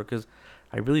hard for her, because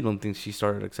I really don't think she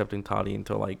started accepting Toddie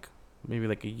until like maybe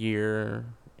like a year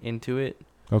into it.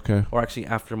 Okay. Or actually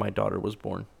after my daughter was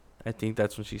born. I think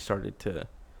that's when she started to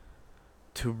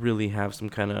really have some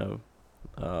kind of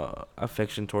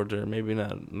affection towards her. Maybe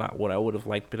not what I would have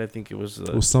liked, but I think it was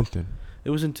something. It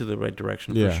was into the right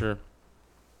direction for sure.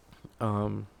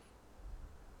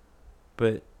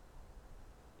 But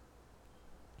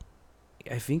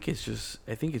I think it's just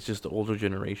the older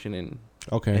generation and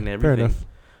everything. Fair enough.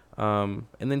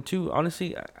 And then too,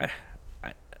 honestly, I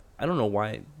don't know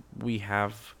why we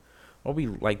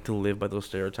like to live by those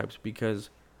stereotypes,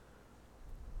 because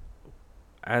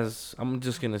as I'm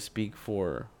just gonna speak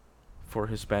for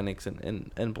Hispanics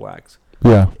and blacks,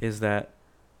 is that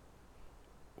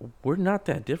we're not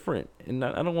that different, and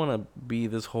I don't want to be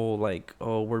this whole like,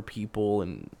 oh, we're people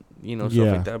and, you know,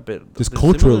 stuff like that, but just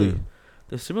culturally.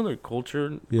 The similar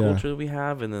culture that we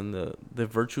have, and then the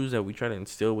virtues that we try to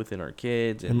instill within our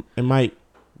kids, and it might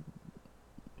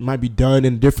be done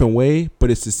in a different way,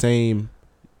 but it's the same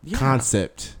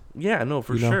concept. Yeah, no,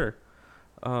 for sure.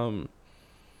 And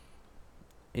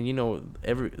you know,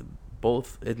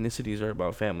 both ethnicities are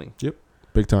about family. Yep,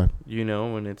 big time. You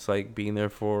know, and it's like being there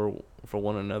for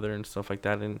one another and stuff like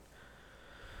that. And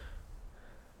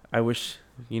I wish,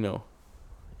 you know,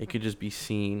 it could just be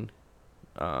seen.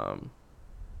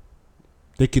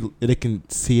 They can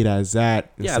see it as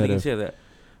that. Yeah, they can see that.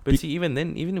 But see,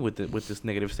 even with this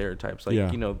negative stereotypes, like,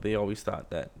 you know, they always thought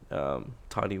that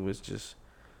Toddie was just,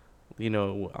 you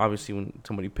know, obviously when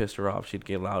somebody pissed her off, she'd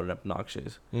get loud and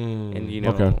obnoxious, and, you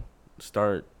know,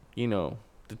 start, you know,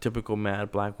 the typical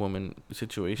mad black woman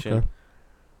situation. Okay.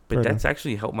 But that's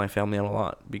actually helped my family out a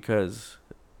lot, because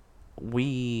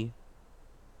we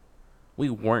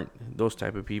weren't those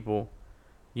type of people.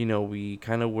 You know, we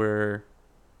kind of were.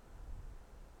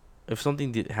 If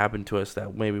something did happen to us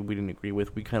that maybe we didn't agree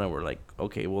with, we kind of were like,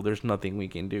 okay, well, there's nothing we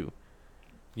can do.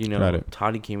 You know,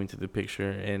 Toddie came into the picture,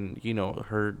 and, you know,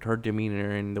 her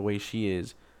demeanor and the way she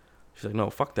is, she's like, no,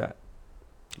 fuck that.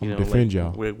 You know, defend like,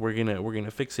 y'all. We're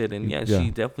gonna fix it. And she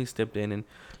definitely stepped in, and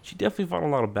she definitely fought a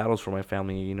lot of battles for my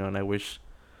family. You know, and I wish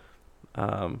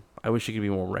she could be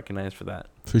more recognized for that.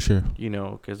 For sure. You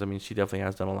know, because I mean, she definitely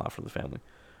has done a lot for the family.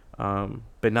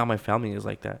 But now my family is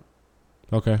like that.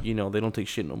 Okay. You know, they don't take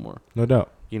shit no more. No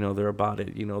doubt. You know, they're about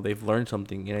it. You know, they've learned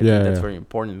something. And I think that's very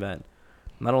important, that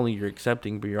not only you're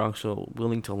accepting, but you're also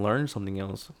willing to learn something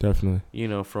else. Definitely. You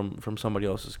know, from somebody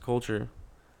else's culture.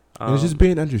 And it's just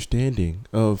being understanding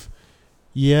of,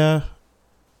 I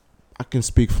can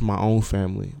speak for my own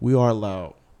family. We are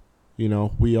loud. You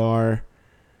know, we are.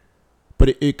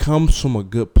 But it comes from a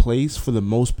good place for the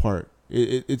most part.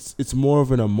 It's more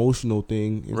of an emotional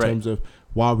thing in terms of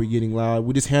why we're getting loud.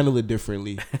 We just handle it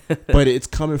differently. But it's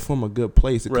coming from a good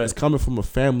place. It's coming from a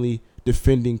family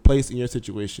defending place in your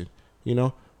situation. You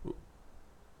know,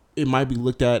 it might be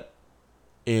looked at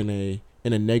in a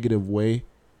negative way,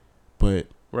 but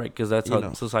because that's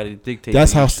how society dictates.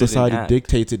 That's how society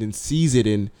dictates it and sees it,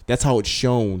 and that's how it's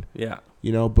shown. Yeah,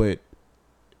 you know, but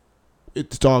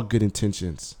it's all good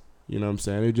intentions. You know what I'm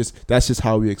saying? That's just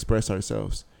how we express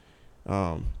ourselves.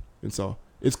 And so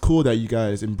it's cool that you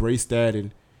guys embrace that,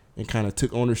 and and kind of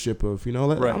took ownership of, you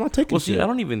know, Right. I'm not taking Well, see, shit. I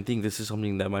don't even think this is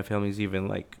something that my family's even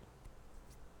like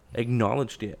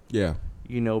acknowledged yet. Yeah,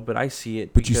 You know, but I see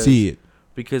it. but you see it.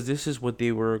 Because this is what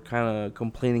they were kind of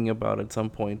complaining about at some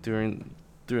point during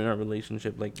our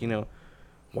relationship. Like, you know,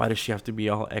 why does she have to be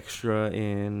all extra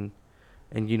and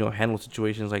you know, handle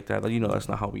situations like that? Like, you know, that's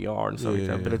not how we are and stuff like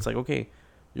that. But it's like, okay,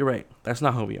 you're right. That's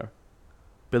not how we are.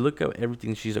 But look at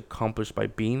everything she's accomplished by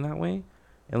being that way,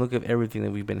 and look at everything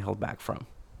that we've been held back from.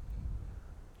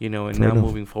 You know, and Fair now enough.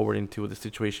 moving forward into the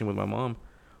situation with my mom,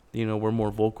 you know, we're more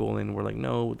vocal and we're like,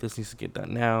 no, this needs to get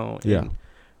done now. Yeah. And,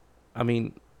 I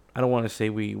mean, I don't want to say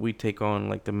we take on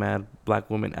like the mad black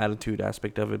woman attitude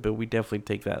aspect of it, but we definitely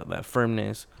take that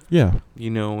firmness, Yeah, you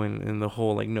know, and the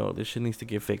whole like, no, this shit needs to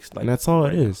get fixed. Like, and that's all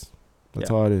right it now. is. That's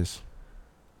all it is.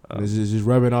 Um, It's just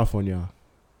rubbing off on y'all.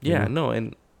 yeah, Yeah. no,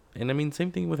 and I mean,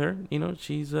 same thing with her. You know,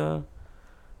 she's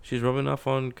rubbing off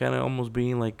on kind of almost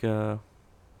being like I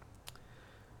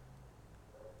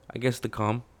guess the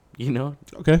calm, you know,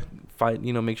 Okay. fight,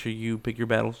 you know, make sure you pick your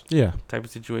battles Yeah. type of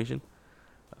situation.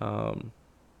 And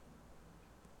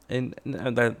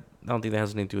that I don't think that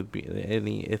has anything to do with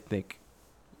any ethnic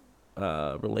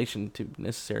relation to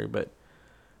necessary, but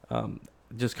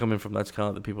just coming from that's kind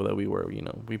of the people that we were, you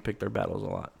know, we picked our battles a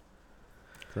lot.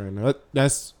 Fair enough.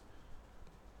 That's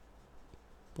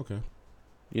okay.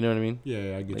 You know what I mean?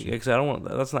 Yeah, I get Like, you. 'cause I don't want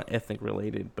that's not ethnic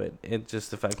related, but it's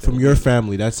just the fact that From your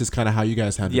family, that's just kind of how you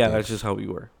guys handle yeah, things. that's just how we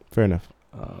were. Fair enough.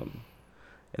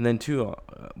 And then too,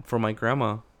 for my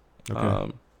grandma,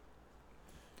 Okay.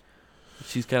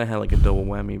 she's kind of had like a double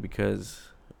whammy because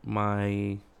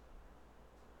my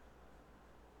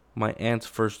aunt's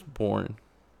firstborn,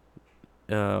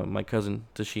 my cousin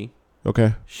Tashi,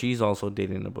 Okay. she's also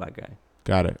dating a black guy.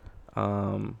 Got it.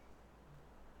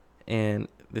 And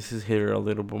this has hit her a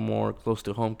little bit more close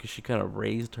to home because she kind of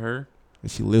raised her And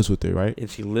she lives with it, right? and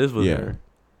she lives with Yeah. her.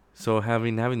 So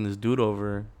having this dude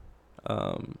over,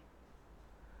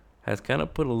 has kind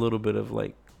of put a little bit of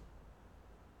like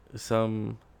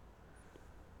some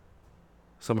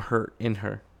hurt in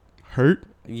her. Hurt?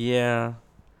 Yeah,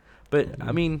 but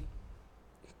I mean,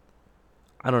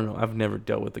 I don't know. I've never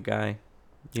dealt with the guy.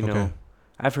 You know, Okay.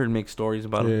 I've heard mixed stories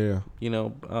about Yeah, him. yeah, You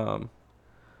know,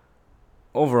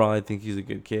 overall, I think he's a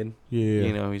good kid. yeah.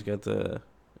 You know, he's got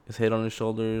his head on his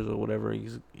shoulders or whatever.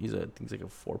 He's I think he's like a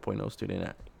 4.0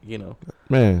 student. You know,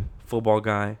 Man, football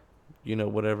guy. You know,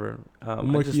 whatever. how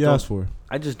much you asked for?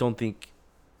 I just don't think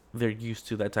they're used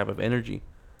to that type of energy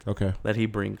Okay. that he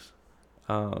brings.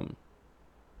 And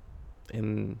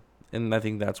I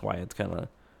think that's why it's kind of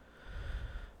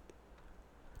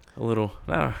a little,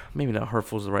 maybe not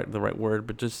hurtful is the right word,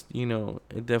 but just, you know,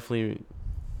 it definitely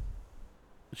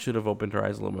should have opened her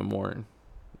eyes a little bit more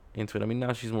into it. I mean,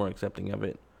 now she's more accepting of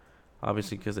it,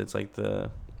 obviously, because it's like It's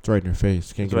right in her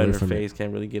face. Can't it's get right away in her from face,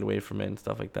 can't really get away from it and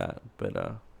stuff like that. But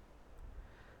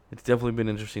it's definitely been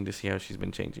interesting to see how she's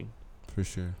been changing. it. For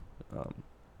sure. Um,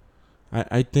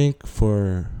 I think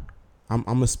I'm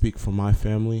gonna speak for my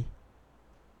family,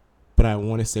 but I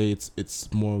want to say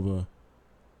it's more of a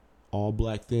all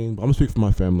black thing. But I'm gonna speak for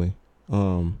my family.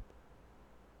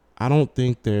 I don't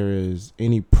think there is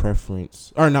any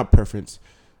preference, or not preference.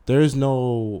 There is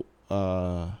no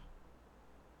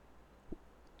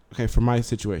okay, for my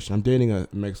situation, I'm dating a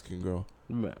Mexican girl.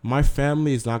 My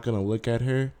family is not gonna look at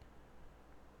her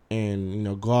and, you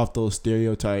know, go off those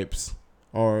stereotypes,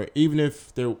 or even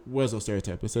if there was no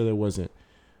stereotype, let's say there wasn't,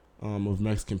 of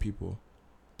Mexican people,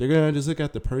 they're gonna just look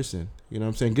at the person. You know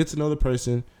what I'm saying? Get to know the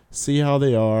person, see how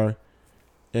they are,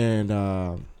 and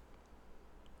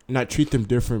not treat them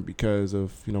different because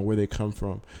of, you know, where they come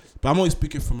from. But I'm only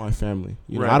speaking for my family.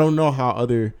 You know, Right. I don't know how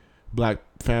other black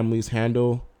families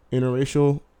handle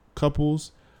interracial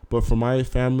couples, but for my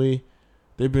family,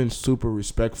 they've been super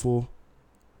respectful.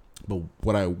 But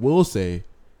what I will say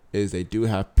is they do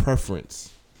have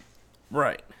preference.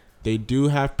 Right. They do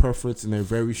have preference, and they're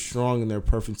very strong in their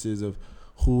preferences of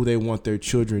who they want their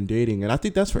children dating. And I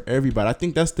think that's for everybody. I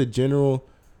think that's the general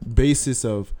basis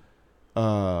of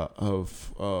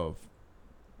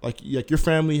like your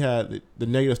family had the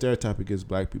negative stereotype against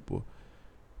black people.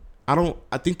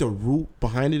 I think the root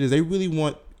behind it is they really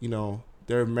want, you know,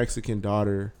 their Mexican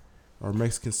daughter or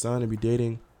Mexican son to be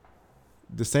dating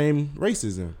the same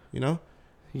racism, you know?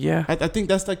 Yeah. I think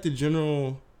that's like the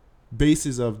general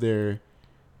basis of their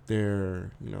you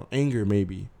know, anger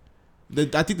maybe.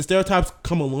 I think the stereotypes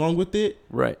come along with it,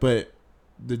 Right. but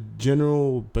the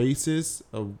general basis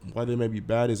of why they may be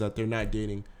bad is that they're not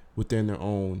dating within their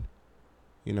own,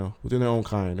 you know, within their own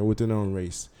kind or within their own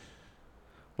race.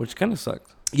 Which kind of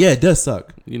sucks. Yeah, it does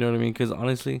suck. You know what I mean? Because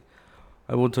honestly,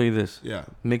 I will tell you this. Yeah.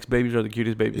 Mixed babies are the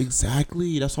cutest babies.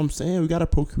 Exactly. That's what I'm saying. We gotta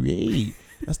procreate.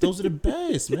 Those are the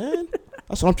best, man.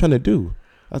 That's what I'm trying to do.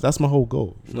 That's my whole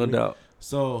goal. No doubt.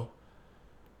 So,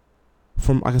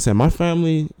 from like I said, my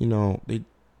family,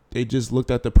 they just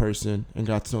looked at the person and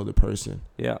got to know the person.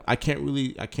 Yeah. I can't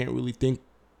really think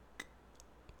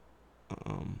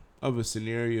of a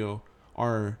scenario,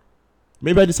 or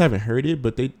maybe I just haven't heard it,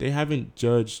 but they haven't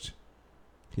judged,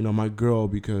 my girl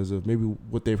because of maybe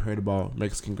what they've heard about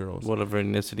Mexican girls. Whatever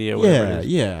ethnicity or whatever it is.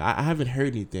 Yeah. I haven't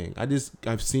heard anything.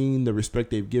 I've seen the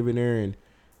respect they've given her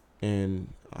and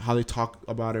how they talk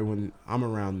about her when I'm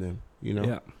around them,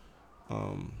 Yeah.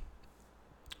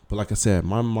 But like I said,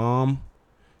 my mom,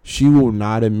 she will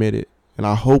not admit it. And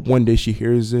I hope one day she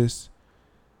hears this.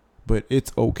 But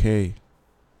it's okay.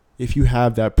 If you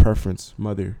have that preference,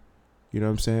 mother, you know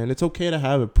what I'm saying? It's okay to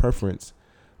have a preference.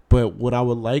 But what I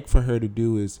would like for her to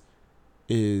do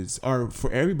or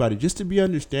for everybody, just to be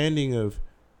understanding of,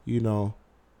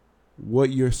 what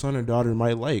your son or daughter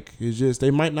might like. It's just,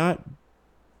 they might not,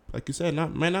 like you said,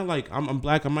 might not like, I'm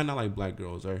black, I might not like black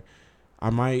girls, or I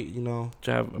might,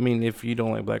 if you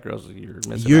don't like black girls, you're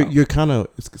missing out. You're kind of,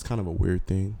 it's kind of a weird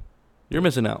thing. You're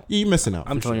missing out. Yeah, you're missing out.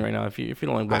 I'm telling you right now, if you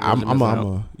don't like black girls, you're missing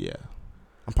out.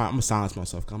 I'm gonna silence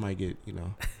myself, 'cause I might get,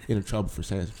 in trouble for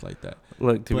saying stuff like that.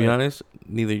 Look, to be honest,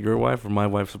 neither your wife or my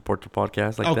wife support the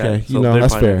podcast like that. Okay,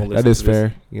 that's fair. That is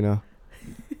fair.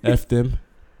 F them.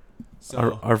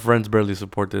 So our friends barely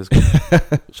support this.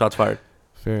 Shots fired.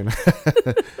 Fair enough.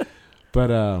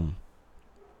 But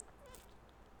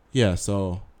yeah.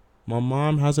 So my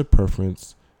mom has a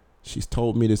preference. She's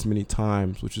told me this many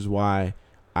times, which is why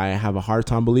I have a hard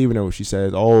time believing her when she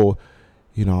says, "Oh,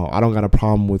 I don't got a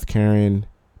problem with Karen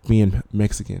being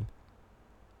Mexican."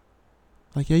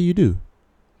 Like, yeah, you do.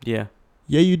 Yeah.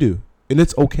 Yeah, you do. And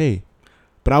it's okay.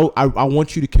 But I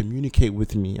want you to communicate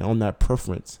with me on that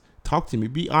preference. Talk to me.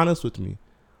 Be honest with me.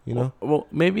 Well,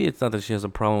 maybe it's not that she has a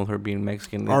problem with her being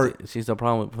Mexican. She's a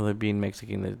problem with her being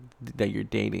Mexican that you're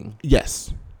dating.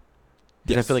 Yes.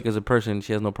 I feel like as a person,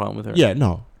 she has no problem with her. Yeah,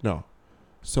 no.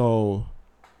 So,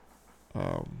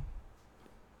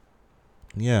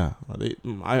 yeah,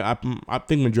 I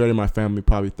think majority of my family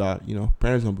probably thought,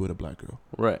 parents gonna be with a black girl,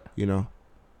 right?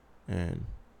 And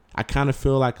I kind of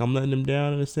feel like I'm letting them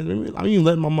down in a sense. I'm even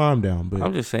letting my mom down, but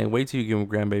I'm just saying, wait till you give them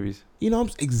grandbabies.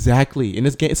 Exactly, and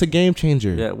it's a game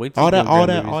changer. Yeah, wait till all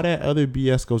that other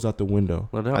BS goes out the window.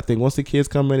 No doubt. I think once the kids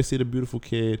come in and see the beautiful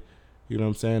kid, you know what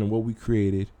I'm saying, and what we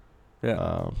created.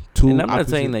 Yeah. And I'm not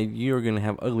saying that you're gonna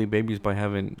have ugly babies by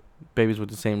having babies with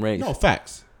the same race. No,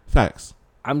 facts.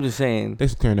 I'm just saying.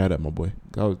 Thanks for clearing that up, my boy.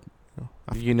 Yeah.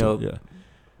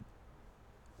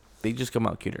 They just come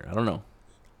out cuter. I don't know.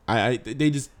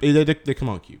 They come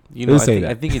out cute.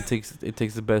 I think it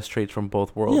takes the best traits from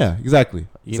both worlds. Yeah, exactly.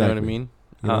 You know what I mean?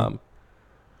 I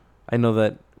know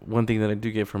that one thing that I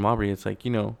do get from Aubrey, it's like,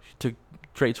 she took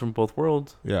traits from both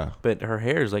worlds. Yeah. But her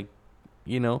hair is like,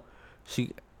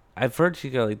 I've heard she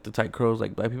got like the tight curls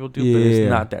like black people do, but it's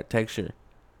not that texture.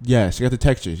 Yeah, she got the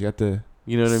texture. She got the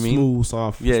what I mean? Smooth,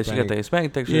 soft. Yeah, Hispanic. She got the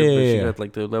Hispanic texture, but she got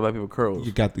like the black people curls.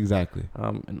 You got exactly.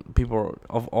 And people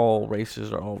of all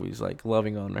races are always like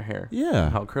loving on her hair. Yeah.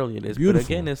 How curly it is. Beautiful. But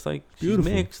again, it's like she's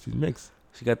beautiful. mixed. She's mixed.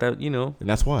 She got that, And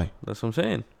that's why. That's what I'm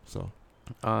saying. So.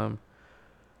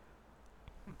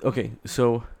 Okay,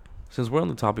 so since we're on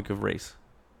the topic of race.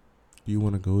 Do you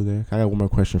want to go there? I got one more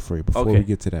question for you before we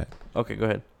get to that. Okay, go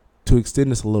ahead. To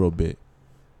extend this a little bit,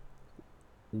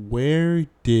 where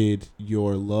did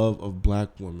your love of black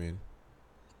women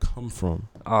come from?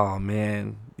 Oh,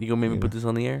 man. You gonna make me put this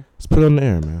on the air? Let's put it on the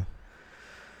air, man.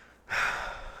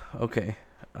 Okay.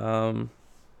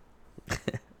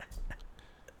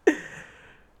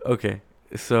 Okay.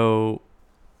 So,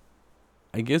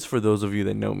 I guess for those of you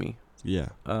that know me. Yeah.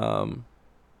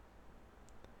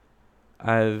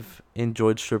 I've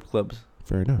enjoyed strip clubs.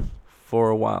 Fair enough. For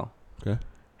a while. Okay.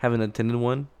 Haven't attended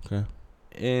one. Okay.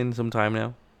 In some time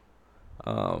now.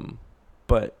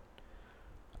 But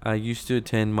I used to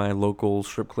attend my local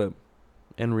strip club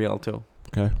in Rialto.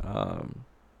 Okay.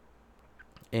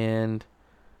 And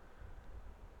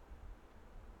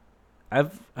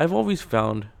I've always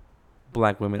found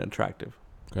black women attractive.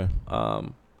 Okay.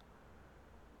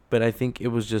 But I think it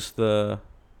was just the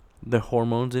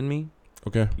hormones in me.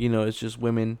 Okay. It's just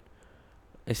women.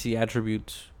 I see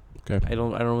attributes. Okay. I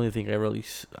don't really think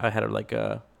I had like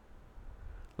a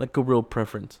real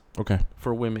preference. Okay.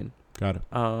 For women. Got it.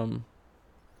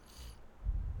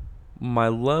 My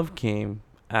love came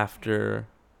after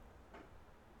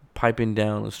piping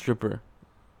down a stripper.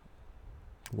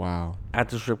 Wow. At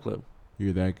the strip club.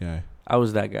 You're that guy. I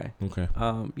was that guy. Okay.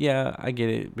 Yeah, I get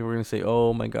it. People were gonna say,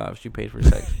 "Oh my gosh, you paid for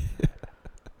sex."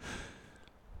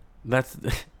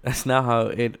 That's not how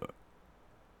it.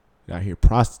 Out here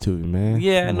prostituting, man.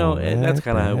 Yeah, Come no, on, man. that's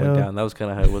kind of how it went down. That was kind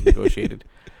of how it was negotiated.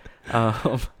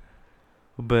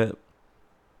 But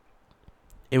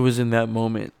it was in that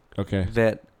moment Okay.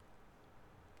 that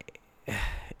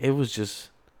it was just.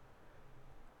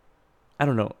 I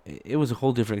don't know. It was a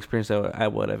whole different experience that I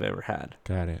would have ever had.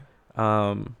 Got it.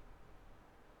 I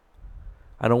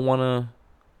don't wanna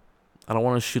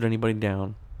shoot anybody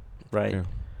down, right?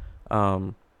 Yeah.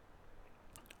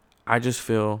 I just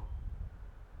feel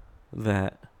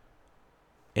that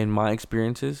in my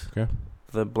experiences, Okay.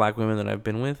 the black women that I've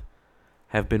been with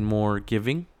have been more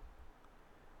giving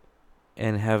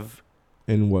and have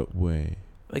In what way?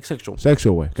 like sexual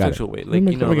way. Got sexual it. way. Let Like,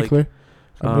 me make it clear.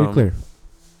 Make it clear.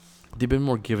 they've been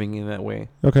more giving in that way.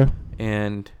 Okay.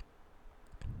 And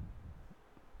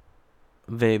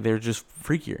they're just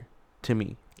freakier to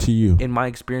me To you. in my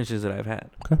experiences that I've had.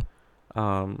 Okay.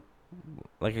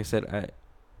 Like I said,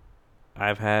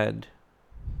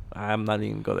 I'm not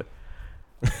even gonna go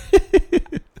there.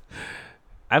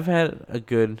 I've had a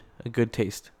good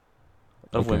taste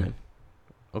of Okay. women.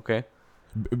 Okay.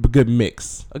 Good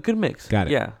mix. A good mix. Got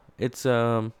it. Yeah. It's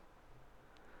I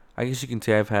guess you can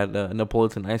say I've had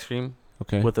Neapolitan ice cream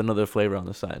Okay. with another flavor on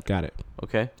the side. Got it.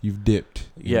 Okay. You've dipped.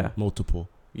 in Yeah. Multiple.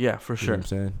 Yeah, for You know sure. what I'm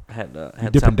saying? Had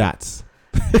Dipping sample- dots.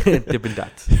 Dippin'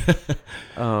 Dots.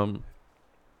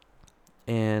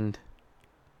 And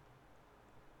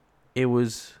it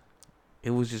was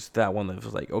just that one that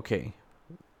was like, okay,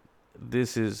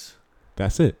 this is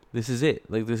That's it. it.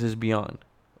 Like, this is beyond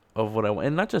of what I want.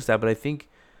 And not just that, but I think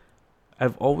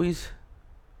I've always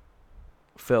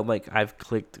felt like I've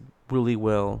clicked really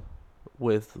well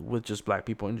with just black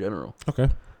people in general. Okay.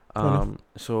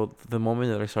 So the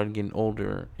moment that I started getting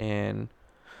older and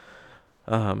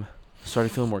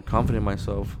started feeling more confident in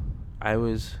myself,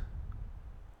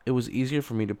 it was easier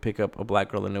for me to pick up a black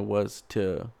girl than it was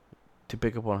to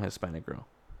pick up on a Hispanic girl.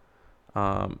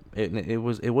 It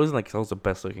wasn't like I was the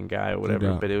best looking guy or whatever,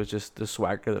 doubt. but it was just the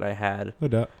swagger that I had, No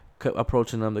doubt.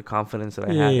 approaching them, the confidence that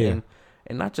I Yeah, had, yeah.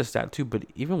 and not just that too, but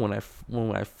even when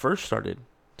I first started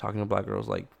talking to black girls,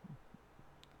 like,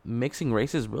 mixing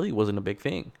races really wasn't a big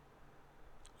thing.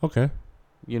 Okay.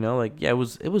 You know, like, yeah, it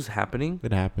was happening,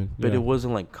 It happened. but yeah. it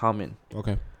wasn't like common.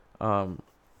 Okay.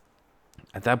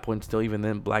 At that point, still, even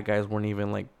then, black guys weren't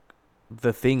even like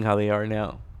the thing how they are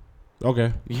now.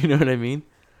 Okay. You know what I mean?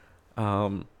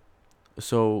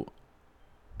 So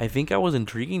I think I was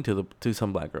intriguing to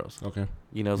some black girls. Okay.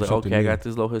 You know, it's like, Something okay, I new. got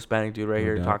this little Hispanic dude right No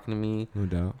here doubt. talking to me. No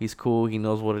doubt. He's cool. He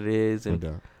knows what it is, No and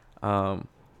doubt.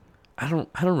 I don't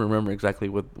remember exactly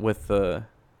what the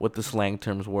slang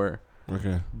terms were,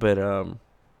 Okay. but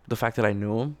the fact that I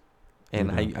knew him and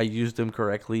No doubt. I used them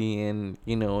correctly, and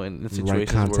in Right situations where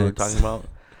we're context. talking about,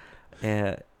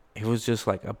 and it was just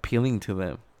like appealing to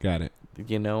them. Got it.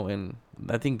 You know, and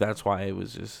I think that's why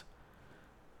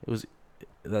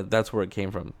that's where it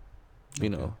came from. You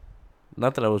Okay. know,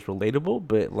 not that I was relatable,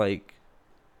 but like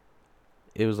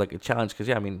it was like a challenge. Because,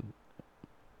 yeah, I mean,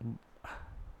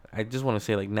 I just want to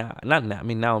say, like, now, not now. I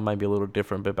mean, now it might be a little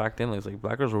different, but back then, it's like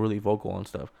black girls were really vocal on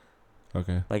stuff.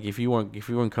 Okay. Like, if you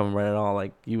weren't coming right at all,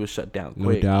 like, you was shut down No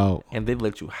quick, doubt. and they'd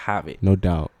let you have it. No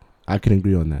doubt. I can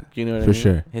agree on that. You know what I For mean?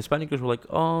 sure. Hispanic girls were like,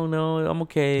 "Oh no, I'm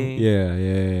okay."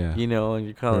 Yeah. You know, and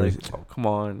you're kind of Very- like, "Oh, come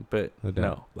on," but No doubt.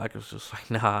 no, black girls just like,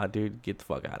 "Nah, dude, get the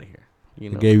fuck out of here." You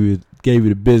know? Gave you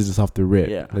the business off the rip.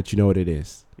 Yeah. Let you know what it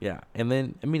is. Yeah, and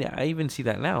then I mean, I even see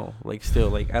that now. Like, still,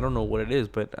 like, I don't know what it is,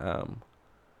 but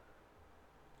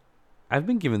I've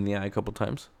been given the eye a couple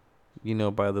times, you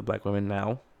know, by the black women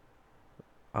now.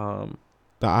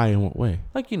 The eye in what way?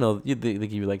 Like, you know, they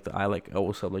give you like the eye, like, "Oh,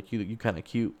 what's up?" Like, you kind of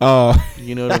cute. Oh.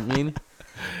 You know what I mean?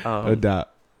 No doubt.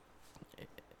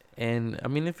 And I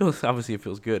mean, it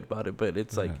feels good about it, but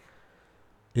it's like,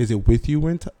 Is it with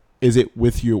you is it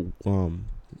with your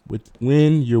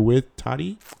when you're with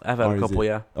Toddy? I've had Or a is couple, it-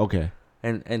 yeah. Okay.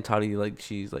 And Toddy, like,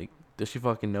 she's like, does she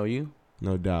fucking know you?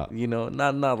 No doubt. You know,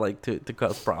 not like to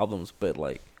cause problems, but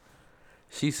like,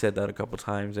 she said that a couple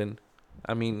times, and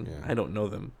I mean, Yeah. I don't know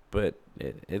them, but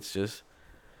it's just,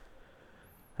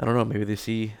 I don't know. Maybe they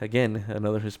see again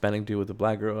another Hispanic dude with a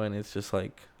black girl, and it's just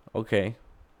like, okay,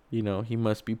 you know, he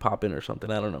must be popping or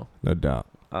something. I don't know. No doubt.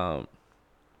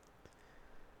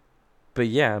 But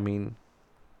yeah, I mean,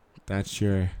 That's how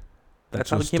your it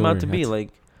came out to story. be. Like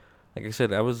I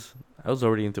said, I was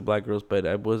already into black girls, but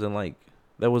I wasn't like,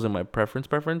 that wasn't my preference.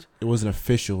 It wasn't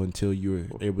official until you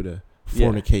were able to Yeah.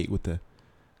 fornicate with the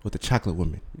with the chocolate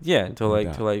woman. Yeah, No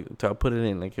doubt. to put it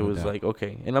in, like it No was doubt. like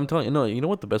okay. And I'm telling you, no, you know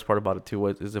what the best part about it too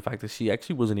was is the fact that she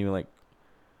actually wasn't even like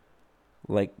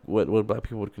what black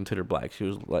people would consider black. She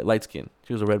was like light skinned.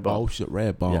 She was a red bone. Oh shit,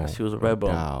 red bone. Yeah, she was a No red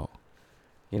bone. doubt.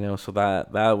 You know, so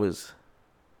that was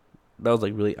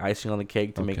like really icing on the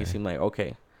cake to make it Okay. seem like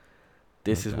okay,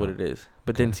 this No is what doubt. it is.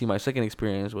 But then Okay. see my second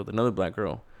experience with another black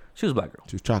girl. She was a black girl.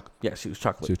 She was chocolate. Yeah, she was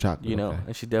chocolate. She was chocolate. You know, okay.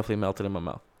 and she definitely melted in my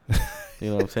mouth. You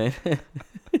know what I'm saying?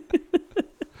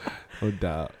 No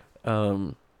doubt.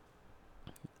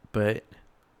 But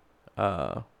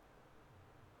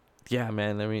yeah,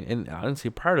 man. I mean, and honestly,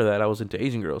 prior to that, I was into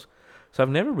Asian girls, so I've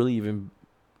never really even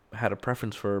had a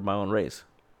preference for my own race.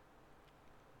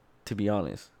 To be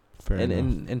honest, Fair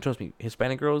enough. and trust me,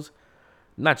 Hispanic girls,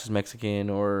 not just Mexican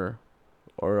or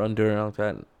Honduran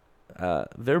like that,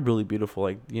 they're really beautiful.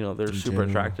 Like you know, they're In super general.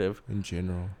 attractive. In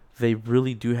general. They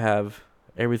really do have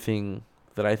everything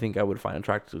that I think I would find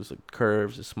attractive. It's like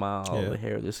curves, the smile, Yeah. the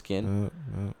hair, the skin.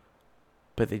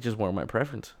 But they just weren't my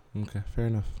preference. Okay, fair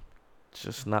enough. It's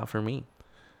just not for me.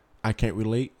 I can't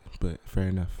relate, but fair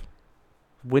enough.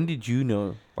 When did you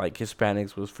know like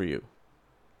Hispanics was for you?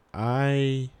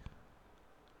 I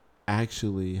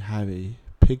actually have a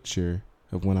picture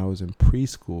of when I was in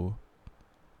preschool,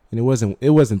 and it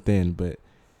wasn't then, but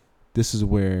this is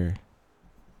where,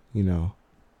 you know,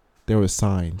 there was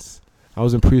signs. I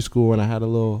was in preschool and I had a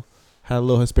little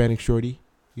Hispanic shorty,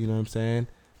 you know what I'm saying,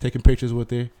 taking pictures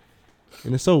with her,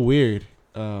 and it's so weird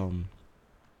that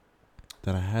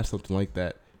I had something like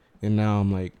that, and now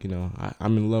I'm like, you know,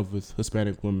 I'm in love with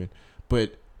Hispanic women,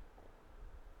 but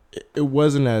it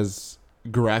wasn't as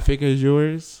graphic as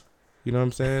yours. You know what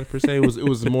I'm saying? Per se, it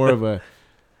was more of a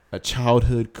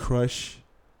childhood crush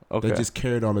Okay. that just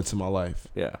carried on into my life.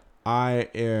 Yeah. I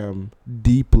am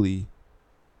deeply,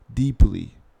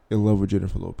 deeply in love with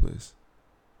Jennifer Lopez.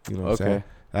 You know what I'm saying?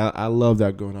 I love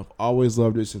that growing up. Always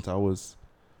loved it since I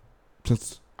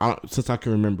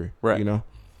can remember. Right. You know,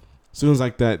 as soon as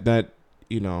like that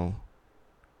you know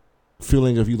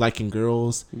feeling of you liking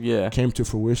girls Yeah. came to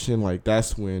fruition, like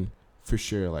that's when for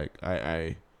sure like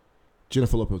I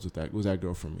Jennifer Lopez was that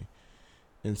girl for me.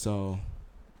 And so,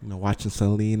 you know, watching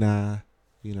Selena,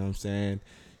 you know what I'm saying,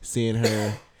 seeing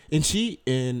her, and she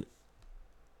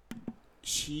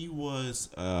was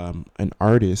an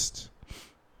artist,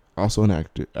 also an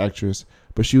actress,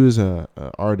 but she was a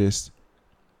artist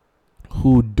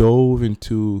who dove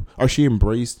into, or she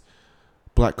embraced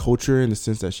black culture in the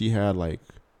sense that she had like,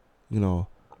 you know,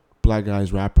 black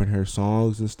guys rapping her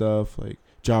songs and stuff, like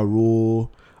Ja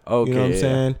Rule. Okay. You know what I'm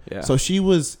saying? Yeah. So she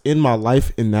was in my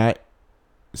life in that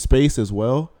space as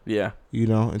well. Yeah. You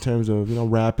know, in terms of, you know,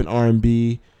 rap and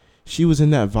R&B. She was in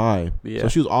that vibe. Yeah. So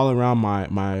she was all around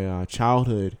my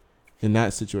childhood in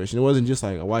that situation. It wasn't just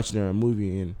like watching her in a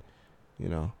movie and, you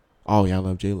know, oh yeah, I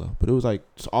love J-Lo. But it was like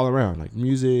just all around, like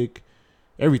music,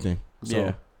 everything. So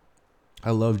Yeah.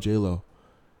 I love J-Lo.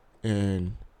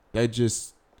 And that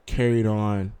just carried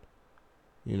on,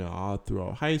 you know, all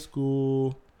throughout high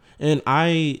school. And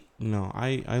I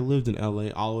lived in LA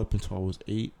all the way up until I was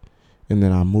 8, and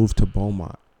then I moved to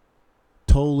Beaumont.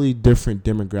 Totally different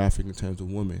demographic in terms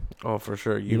of women. Oh, for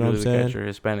sure. You, You know what really I'm saying? got your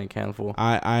Hispanic handful.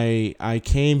 I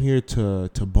came here to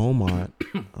Beaumont,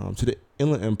 to the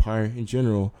Inland Empire in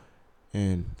general,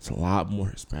 and it's a lot more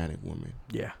Hispanic women.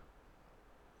 Yeah.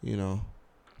 You know,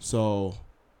 so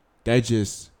that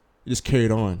just carried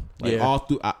on. Like Yeah.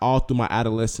 all through my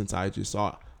adolescence, I just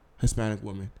saw Hispanic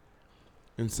women.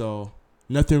 And so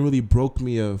nothing really broke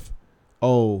me of,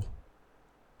 oh,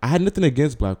 I had nothing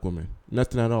against black women.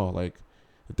 Nothing at all. Like,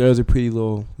 if there was a pretty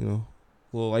little, you know,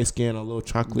 little light skin, a little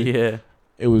chocolate, Yeah.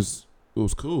 it was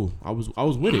cool. I was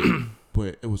with it.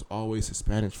 But it was always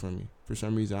Hispanics for me. For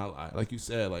some reason, I like you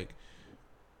said, like,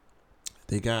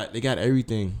 they got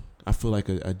everything I feel like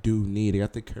a dude need. They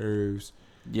got the curves,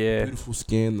 Yeah. beautiful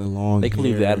skin, the long They hair. can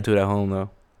leave the attitude at home though.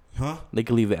 Huh? They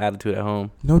can leave the attitude at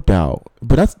home. No doubt.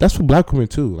 But that's for black women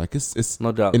too. Like it's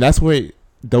No doubt. and that's where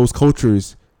those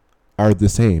cultures are the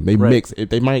same. They Right. mix.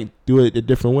 They might do it a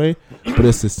different way, but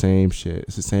it's the same shit.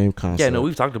 It's the same concept. Yeah, no,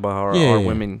 we've talked about how our Yeah.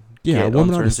 women Yeah, get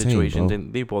women on are certain the same, situations, bro.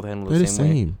 and they both handle They're the the same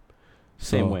way. same.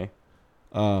 Same So, way.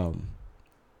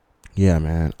 Yeah,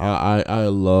 man. I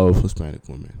love Hispanic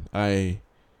women. I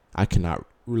cannot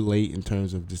relate in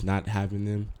terms of just not having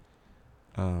them.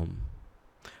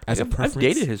 As a I've preference,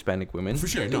 dated Hispanic women. For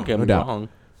sure, Don't no, get no me doubt. wrong.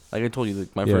 Like I told you,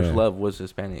 like, my Yeah. first love was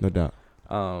Hispanic. no doubt.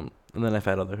 And then I've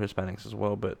had other Hispanics as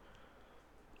well, but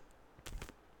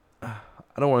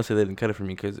I don't want to say they didn't cut it for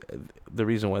me because the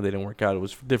reason why they didn't work out, it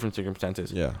was for different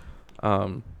circumstances. Yeah.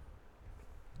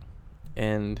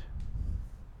 And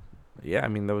yeah, I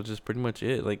mean that was just pretty much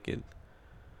it. Like it,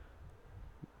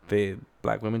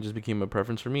 black women just became a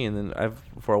preference for me. And then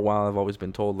for a while, I've always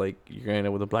been told like you're gonna end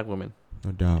up with a black woman.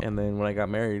 No doubt. And then when I got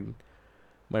married,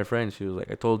 my friend, she was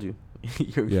like, "I told you,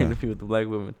 you're Yeah. gonna be with the black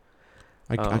woman."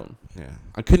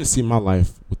 I couldn't see my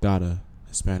life without a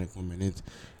Hispanic woman.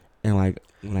 And like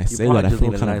when I You say probably that, I just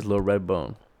feel need a kind nice of, little red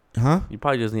bone. huh? You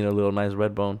probably just need a little nice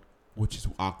red bone. Which is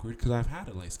awkward because I've had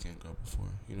a light skinned girl before.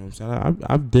 You know what I'm saying?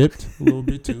 I've dipped a little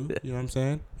bit too. You know what I'm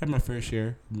saying? Had my fair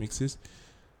share of mixes.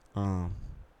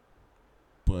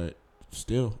 But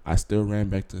still, I still ran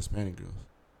back to Hispanic girls.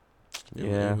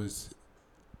 Yeah. It was.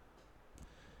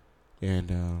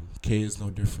 And Kay is no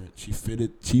different. She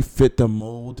fit the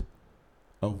mold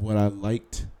of what I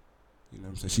liked. You know what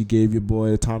I'm saying? She gave your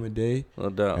boy a time of day. No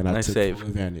doubt. And I Nice took save. full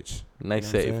advantage. Nice You know what I'm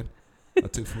save. saying? I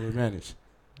took full advantage.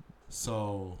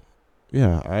 So,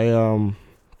 yeah,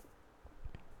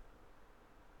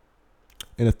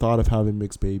 and the thought of having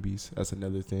mixed babies, that's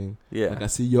another thing. Yeah. Like I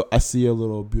see your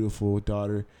little beautiful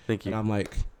daughter, Thank you. and I'm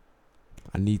like,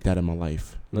 I need that in my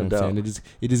life. You know No what I'm doubt. saying?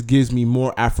 It just gives me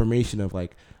more affirmation of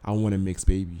like I want a mixed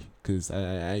baby because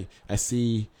I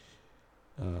see,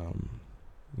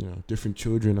 different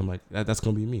children. I'm like that's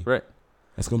gonna be me. Right.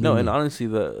 That's gonna be No, me. and honestly,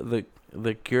 the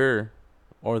cure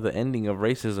or the ending of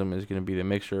racism is going to be the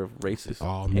mixture of races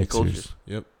All and mixers. cultures.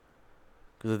 Yep.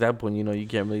 Because at that point, you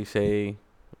can't really say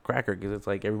cracker because it's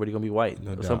like everybody gonna be white,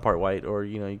 No or some doubt. part white, or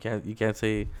you can't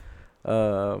say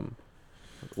wetback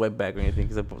or anything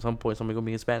because at some point somebody gonna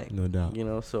be Hispanic. No doubt.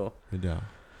 So No doubt.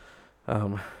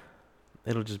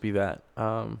 it'll just be that.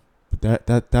 But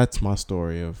that's my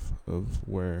story of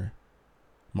where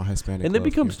my Hispanic. And it love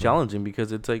becomes came from. challenging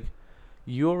because it's like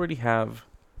you already have,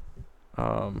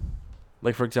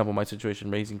 like for example, my situation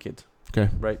raising kids. Okay.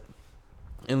 Right.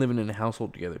 And living in a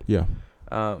household together. Yeah.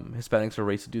 Hispanics are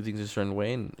raised to do things a certain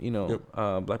way, and Yep.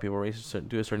 black people are raised to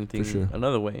do a certain thing sure.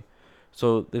 another way.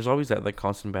 So there's always that like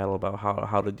constant battle about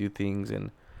how to do things and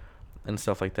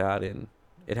stuff like that, and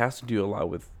it has to do a lot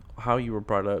with how you were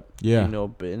brought up. Yeah.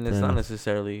 But and it's Fair not enough.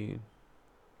 necessarily,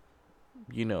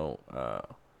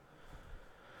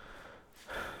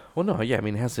 well, no, yeah, I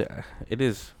mean, it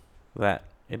is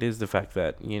the fact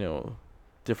that,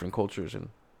 different cultures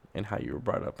and how you were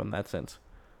brought up in that sense.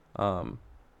 For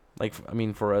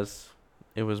us,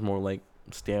 it was more like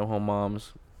stay-at-home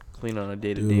moms, clean on a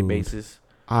day-to-day Dude. basis.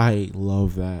 I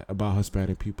love that about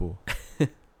Hispanic people.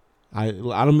 I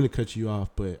don't mean to cut you off,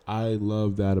 but I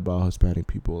love that about Hispanic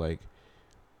people. Like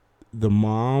the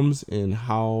moms and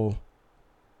how,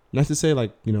 not to say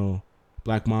like,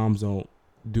 black moms don't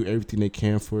do everything they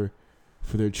can for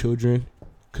their children,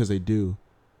 because they do,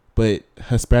 but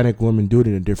Hispanic women do it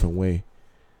in a different way.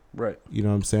 Right. You know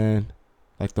what I'm saying?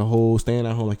 Like the whole staying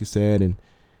at home, like you said, and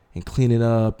cleaning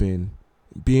up and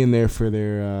being there for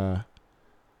their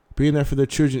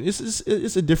children.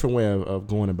 It's a different way of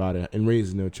going about it and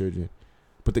raising their children.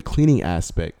 But the cleaning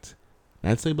aspect,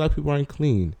 not to say black people aren't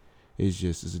clean, it's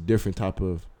a different type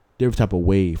of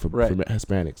way for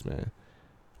Hispanics, man,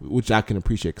 which I can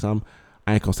appreciate, because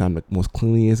I ain't gonna say I'm the most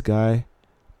cleanliest guy,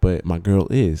 but my girl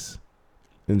is,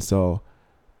 and so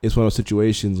it's one of those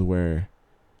situations where.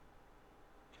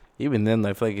 Even then,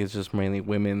 I feel like it's just mainly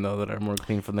women, though, that are more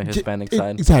clean from the Hispanic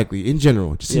side. Exactly. In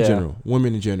general. Just Yeah. in general.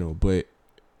 Women in general. But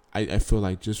I feel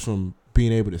like just from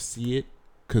being able to see it,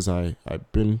 because I've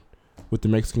been with the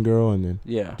Mexican girl, and then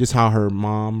Yeah. just how her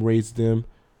mom raised them.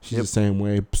 She's Yep. the same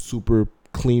way. Super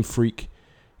clean freak.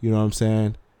 You know what I'm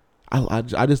saying? I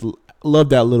just love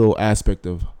that little aspect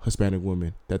of Hispanic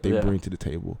women that they Yeah. bring to the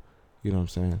table. You know what I'm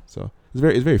saying? So it's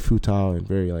very futile and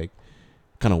very like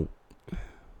kind of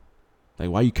like,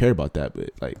 why you care about that?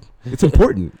 But like, it's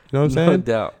important. You know what I'm saying? No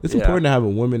doubt. It's Yeah. important to have a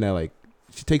woman that like,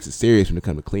 she takes it serious when it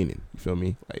comes to cleaning. You feel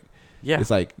me? Like, Yeah. it's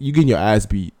like you getting your ass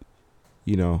beat,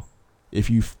 if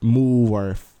you move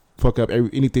or fuck up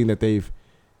anything that they've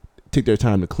took their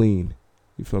time to clean.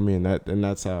 You feel me? And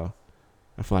that's how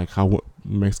I feel like how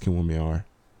Mexican women are.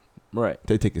 Right.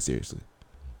 They take it seriously.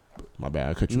 My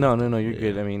bad. I cut you No, off. you're Yeah.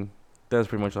 good. I mean, that's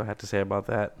pretty much all I had to say about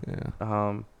that.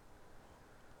 Yeah.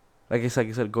 Like I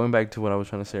said, going back to what I was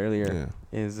trying to say earlier,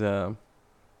 Yeah. is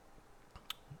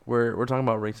we're talking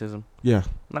about racism. Yeah.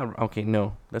 No,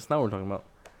 that's not what we're talking about.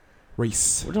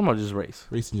 Race. We're talking about just race.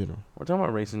 Race in general. We're talking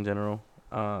about race in general.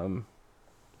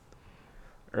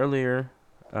 Earlier,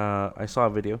 I saw a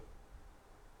video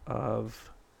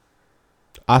of.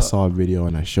 I saw a video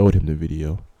and I showed him the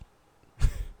video.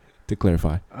 To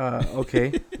clarify.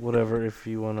 Okay, whatever. If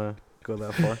you wanna go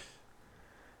that far.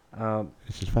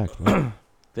 It's just fact. Right?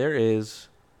 There is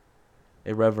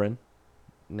a reverend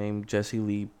named Jesse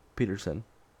Lee Peterson.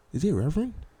 Is he a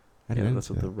reverend? I Yeah, didn't that's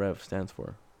what see the Rev stands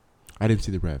for. I didn't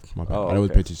see the rep. My bad. Oh, I was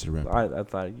okay. paying attention to the rep. I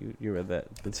thought you read that.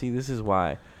 But see, this is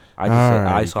why I just said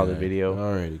I saw the video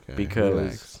Alrighty, guys. because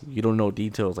Relax. you don't know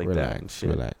details like that and shit.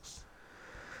 Relax.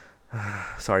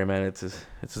 Sorry, man. It's his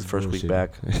first week Bullshit.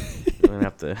 back. We're gonna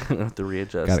have to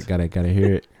readjust. Gotta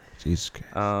hear it. Jesus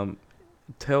Christ.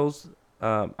 Tells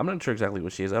I'm not sure exactly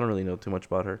what she is. I don't really know too much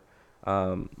about her.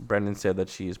 Brandon said that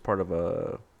she is part of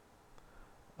a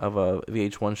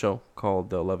VH1 show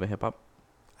called Love and Hip Hop,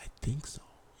 I think so.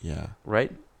 Yeah.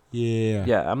 right? Yeah.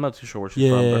 Yeah, I'm not too sure where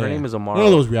she's from, but her name is Amara. One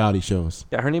of those reality shows.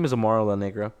 Yeah, her name is Amara La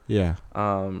Negra. Yeah.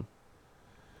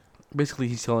 Basically,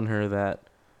 he's telling her that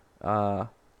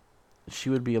she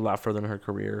would be a lot further in her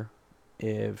career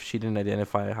if she didn't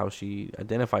identify how she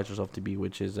identifies herself to be,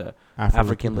 which is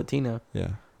African Latina. Yeah.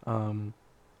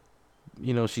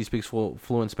 She speaks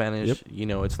fluent Spanish.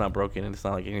 Yep. It's not broken, and it's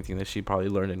not like anything that she probably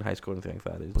learned in high school or anything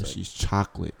like that. But she's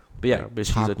chocolate. But yeah, like but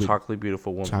she's a chocolate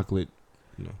beautiful woman. Chocolate.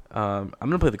 I'm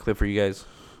gonna play the clip for you guys,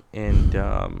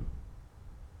 and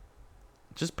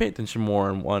just pay attention more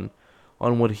on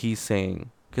what he's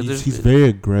saying, because He's very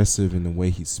aggressive in the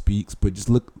way he speaks, but just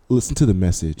listen to the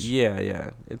message. Yeah.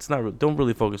 It's not. Don't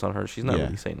really focus on her. She's not Yeah.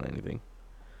 really saying anything.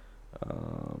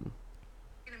 An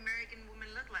American woman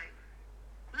look like?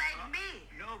 Like me.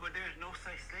 No, but there's no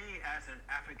such thing as an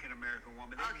African American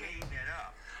woman. They Okay. made that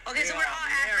up. Okay, so They we're are all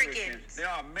Americans. Africans. They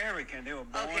are American. They were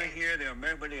born Okay. here. They're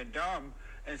American, but they're dumb,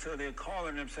 and so they're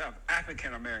calling themselves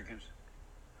African Americans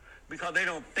because they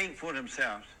don't think for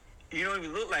themselves. You don't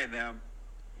even look like them.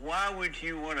 Why would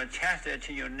you want to attach that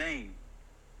to your name?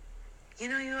 You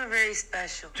know, you are very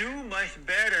special. Do much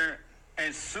better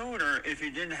and sooner if you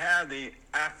didn't have the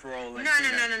Afro. No.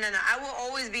 I will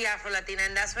always be Afro-Latina,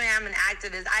 and that's why I'm an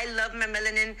activist. I love my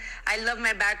melanin. I love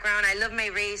my background. I love my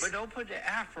race. But don't put the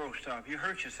Afro stuff. You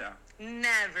hurt yourself.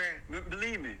 Never.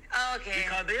 Believe me. Oh, okay.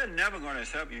 Because they're never going to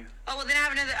accept you. Oh, well, then I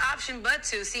have another option but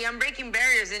to. See, I'm breaking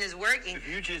barriers, and it's working. If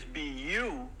you just be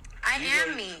you. I you am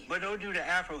go- me. But don't do the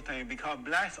Afro thing, because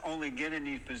blacks only get in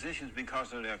these positions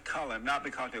because of their color, not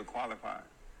because they're qualified.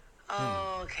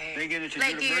 Oh, okay. They get into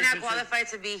like, you're not university. qualified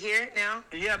to be here now?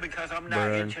 Yeah, because I'm not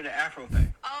Burn. into the Afro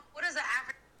thing. Oh, what is the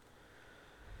Afro?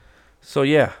 So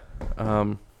yeah,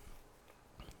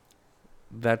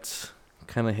 that's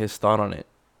kind of his thought on it.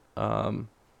 I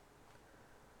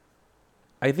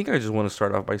think I just want to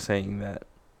start off by saying that,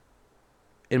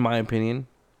 in my opinion,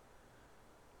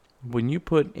 when you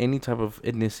put any type of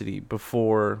ethnicity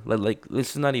before, like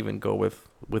let's not even go with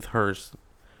hers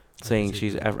saying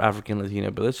she's African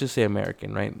Latina, but let's just say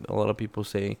American, right? A lot of people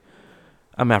say,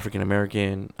 I'm African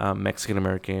American, I'm Mexican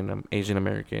American, I'm Asian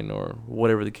American, or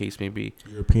whatever the case may be.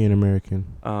 European American.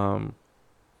 Well,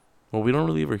 we don't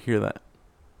really ever hear that.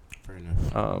 Fair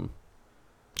enough. Um,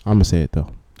 I'm gonna say it though.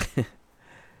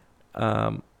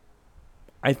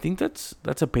 I think that's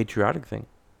a patriotic thing.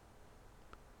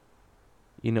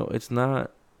 It's not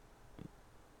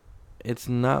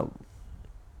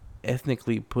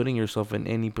ethnically putting yourself in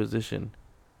any position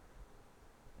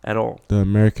at all. The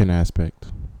American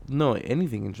aspect. No,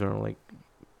 anything in general. Like,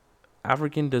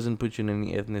 African doesn't put you in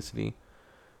any ethnicity.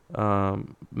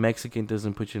 Mexican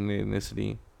doesn't put you in any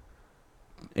ethnicity.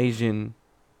 Asian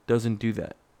doesn't do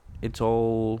that. It's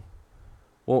all...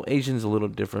 Well, Asian's a little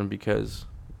different because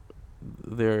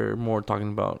they're more talking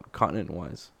about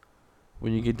continent-wise.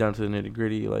 When you get down to the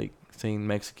nitty-gritty, like saying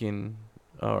Mexican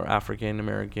or African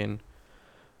American,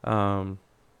 I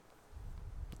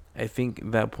think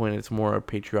at that point it's more a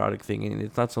patriotic thing, and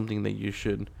it's not something that you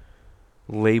should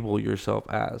label yourself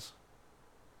as.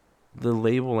 The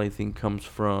label, I think, comes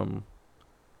from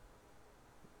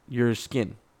your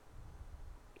skin.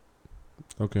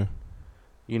 Okay.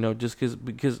 Just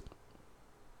because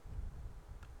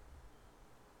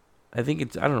I think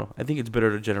I don't know. I think it's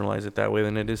better to generalize it that way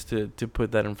than it is to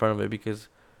put that in front of it, because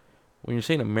when you're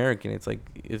saying American, it's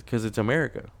because it's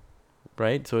America,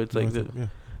 right? So it's like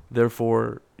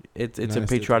therefore it's a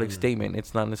patriotic statement.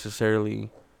 It's not necessarily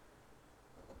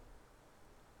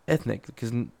ethnic,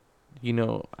 because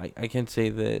I can't say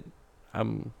that I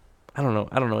don't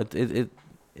know.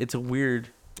 It's a weird.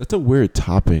 It's a weird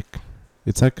topic.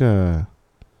 It's like a.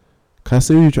 I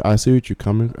see where you're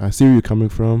coming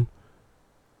from.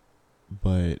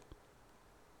 But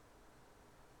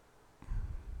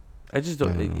I just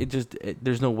don't.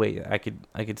 There's no way I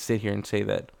could sit here and say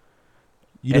that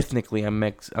you ethnically I'm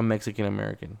Mexican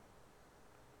American,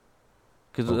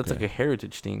 because that's Okay. like a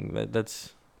heritage thing.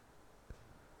 That's.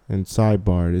 And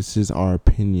sidebar, this is our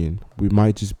opinion. We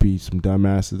might just be some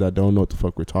dumbasses that don't know what the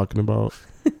fuck we're talking about.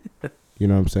 You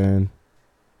know what I'm saying?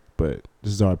 But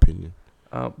this is our opinion.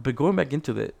 But going back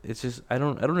into that, it's just I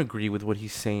don't agree with what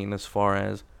he's saying as far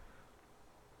as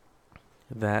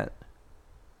that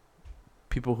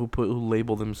people who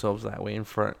label themselves that way in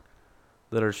front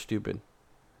that are stupid.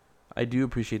 I do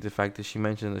appreciate the fact that she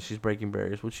mentioned that she's breaking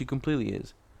barriers, which she completely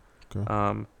is.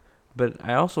 Okay. But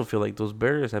I also feel like those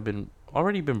barriers have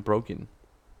already been broken,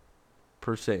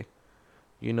 per se.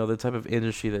 You know, the type of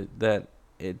industry that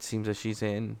it seems that she's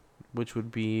in, which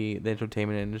would be the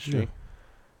entertainment industry. Yeah.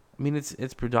 I mean,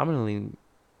 it's predominantly,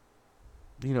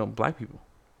 black people.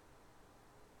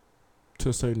 To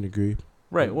a certain degree.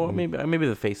 Right. Well, Mm. maybe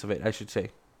the face of it, I should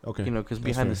say. Okay. Because That's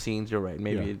behind the fair. scenes, you're right.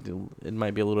 Maybe it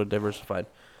might be a little diversified.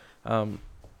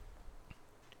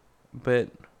 But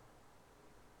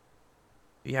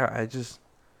yeah,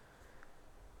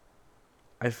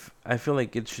 I feel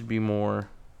like it should be more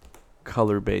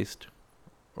color based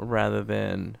rather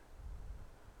than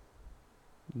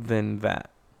that.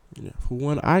 Yeah.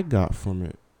 What I got from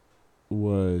it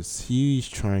was he's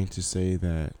trying to say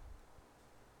that,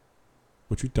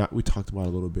 which we talked about a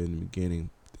little bit in the beginning,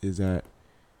 is that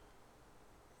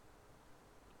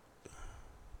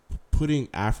putting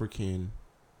African,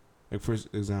 like for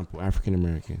example, African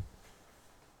American.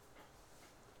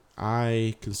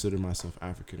 I consider myself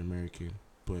African American,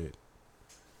 but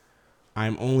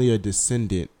I'm only a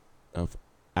descendant of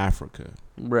Africa.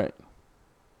 Right.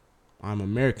 I'm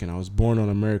American. I was born on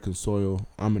American soil.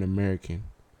 I'm an American.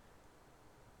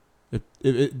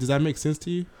 Does that make sense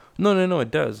to you? No, it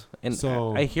does. And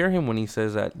So- I hear him when he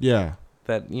says that Yeah.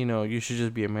 you should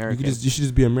just be American. You should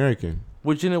just be American.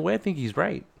 Which in a way I think he's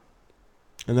right.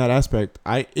 In that aspect,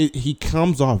 he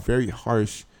comes off very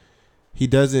harsh. He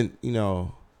doesn't, he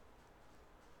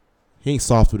ain't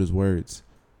soft with his words.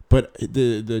 But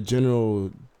the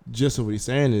general gist of what he's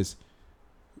saying is,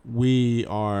 we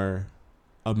are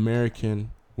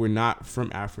American. We're not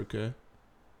from Africa,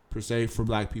 per se, for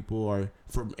black people, or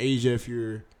from Asia. If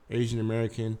you're Asian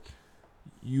American,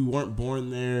 you weren't born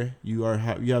there. You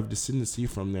have descendancy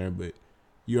from there, but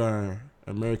you are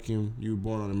American. You were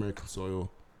born on American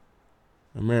soil,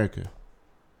 America.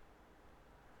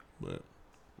 But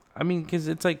I mean, because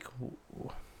it's like,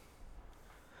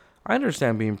 I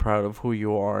understand being proud of who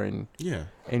you are and yeah,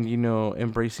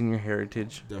 embracing your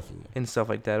heritage definitely, and stuff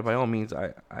like that. By all means,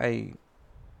 I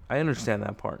understand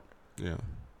that part. yeah.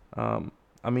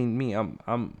 I mean, me, I'm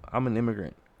an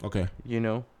immigrant. Okay,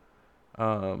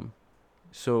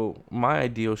 So my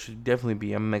ideal should definitely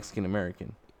be a Mexican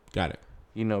American. got it,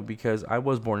 Because I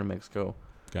was born in Mexico,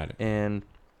 got it. and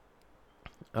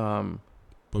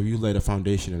But you laid a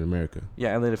foundation in America.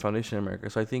 yeah, I laid a foundation in America.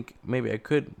 So I think maybe I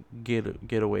could get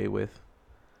away with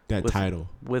That With- title,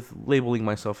 labeling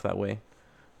myself that way.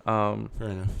 fair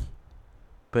enough.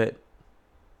 But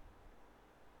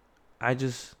I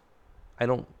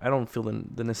don't feel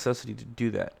the necessity to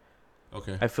do that.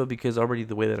 Okay, I feel because already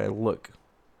the way that I look,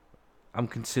 I'm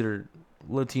considered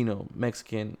Latino,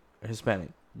 Mexican,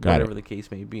 Hispanic, Got whatever it. the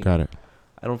case may be. got it.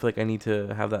 I don't feel like I need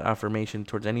to have that affirmation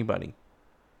towards anybody.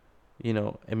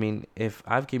 I mean, if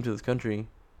I've came to this country,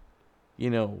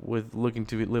 with looking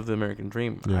to live the American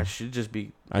dream, Yeah. I should just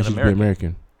be I an should be American.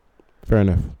 American. Fair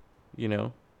enough.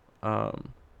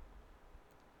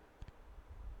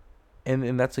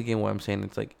 And that's again what I'm saying.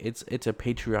 It's like it's a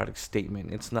patriotic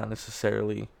statement. It's not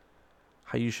necessarily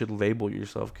how you should label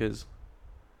yourself, because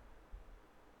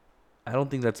I don't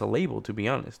think that's a label, to be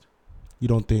honest. You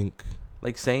don't think?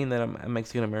 Like saying that I'm a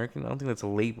Mexican American, I don't think that's a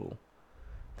label.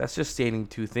 That's just stating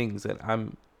two things: that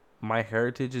my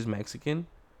heritage is Mexican,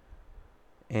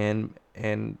 and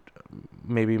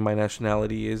maybe my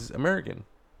nationality is American.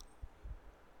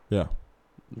 Yeah.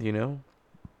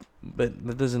 But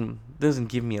that doesn't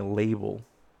give me a label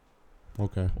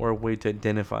Okay. or a way to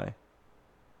identify.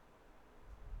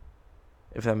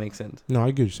 If that makes sense. No, I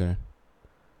get what you're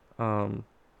saying.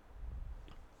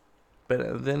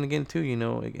 But then again, too,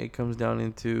 it comes down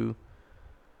into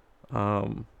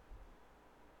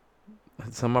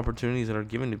some opportunities that are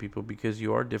given to people because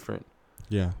you are different.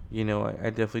 Yeah. I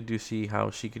definitely do see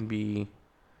how she can be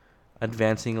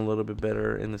advancing a little bit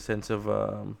better in the sense of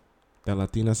That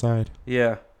Latina side,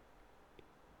 yeah.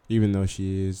 even though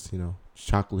she is,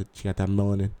 chocolate, she got that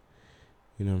melanin.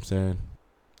 You know what I'm saying?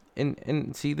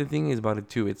 And see, the thing is about it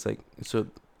too, it's like, so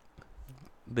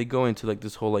they go into like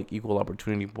this whole like equal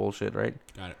opportunity bullshit, right?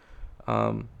 Got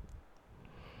it.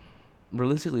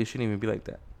 Realistically, it shouldn't even be like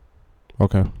that.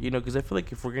 Okay. Because I feel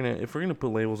like if we're gonna put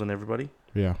labels on everybody,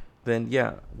 Yeah. then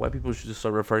yeah, white people should just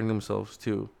start referring themselves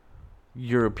to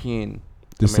European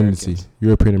Descendancy. Americans.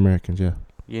 European Americans, yeah.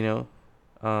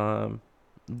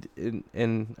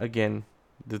 And again,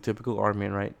 the typical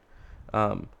argument, right?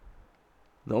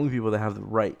 The only people that have the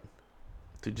right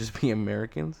to just be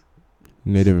Americans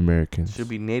Native Americans. should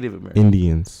be Native Americans.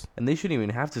 Indians, And they shouldn't even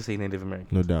have to say Native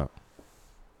Americans. no doubt.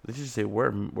 They should say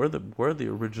we're the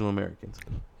original Americans.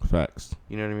 Facts.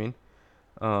 You know what I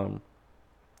mean?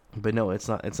 But no, it's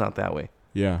not that way.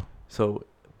 Yeah. So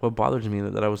what bothers me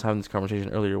that I was having this conversation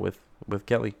earlier with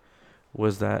Kelly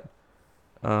was that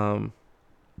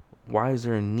why is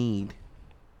there a need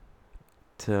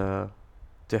to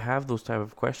have those type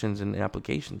of questions in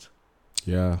applications?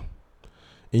 Yeah.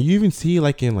 And you even see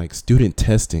like in like student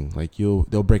testing, like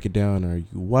they'll break it down. Are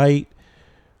you white?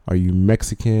 Are you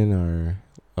Mexican or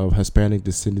of Hispanic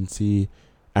descendancy,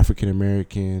 African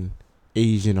American,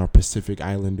 Asian or Pacific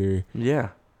Islander? Yeah.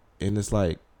 And it's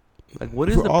like what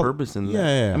is the purpose in that?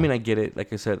 Yeah. I mean, I get it.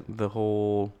 Like I said, the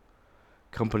whole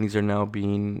companies are now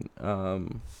being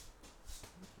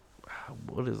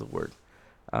what is the word?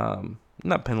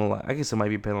 Not penalized. I guess it might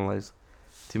be penalized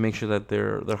to make sure that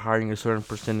they're hiring a certain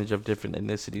percentage of different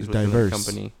ethnicities within the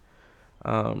company.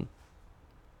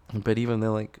 But even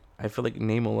then, like, I feel like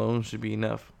name alone should be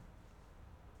enough.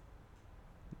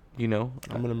 You know,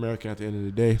 I'm an American at the end of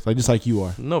the day, like just like you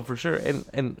are. No, for sure.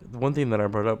 And one thing that I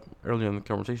brought up earlier in the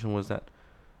conversation was that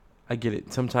I get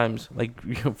it. Sometimes, like,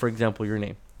 for example, your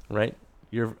name, right?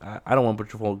 I don't want to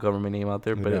put your full government name out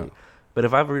there, but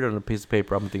if I read it on a piece of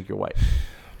paper, I'm gonna think you're white.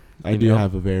 I do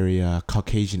have a very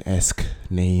Caucasian-esque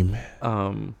name.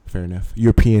 Fair enough.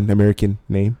 European American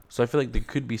name. So I feel like there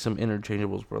could be some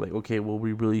interchangeables where, like, okay, well,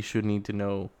 we really should need to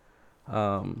know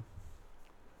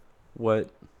what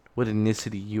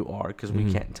ethnicity you are, because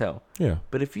we can't tell. Yeah.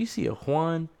 But if you see a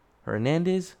Juan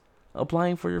Hernandez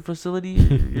applying for your facility,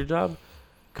 your job,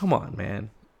 come on,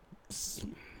 man.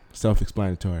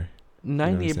 Self-explanatory.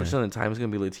 98% of the time it's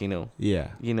gonna be Latino. Yeah.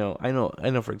 You know, I know.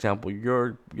 For example,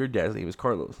 your dad's name is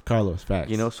Carlos. Carlos,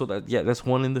 facts. You know, so that's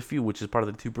one in the few, which is part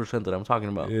of the 2% that I'm talking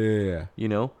about. Yeah. You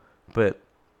know, but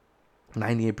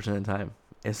 98% of the time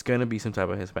it's gonna be some type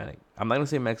of Hispanic. I'm not gonna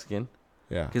say Mexican.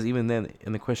 Yeah. Because even then,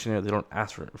 in the questionnaire, they don't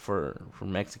ask for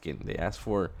Mexican. They ask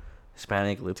for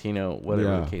Hispanic, Latino,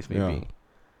 whatever the case may be.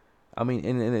 I mean,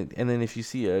 and then if you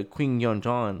see a Queen Yon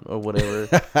John or whatever,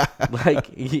 like,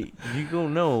 you go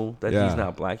know that he's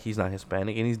not black, he's not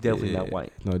Hispanic, and he's definitely not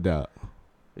white. No doubt.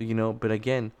 You know, but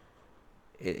again,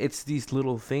 it's these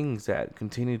little things that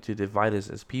continue to divide us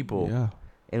as people. Yeah.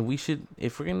 And we should,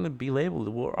 if we're going to be labeled,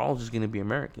 we're all just going to be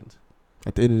Americans.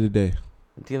 At the end of the day.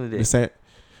 At the end of the day.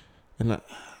 And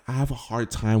I have a hard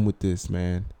time with this,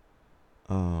 man.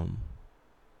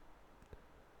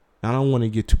 I don't want to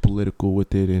get too political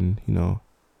with it, and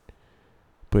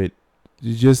but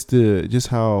just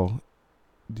how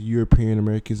the European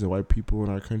Americans and white people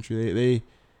in our country,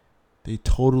 they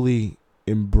totally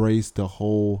embrace the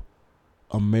whole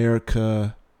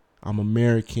America, I'm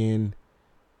American,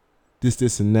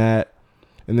 this and that,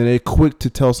 and then they're quick to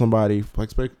tell somebody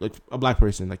like a black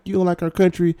person, like, you don't like our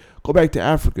country, go back to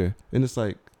Africa. And it's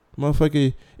like,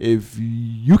 motherfucker, if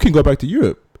you can go back to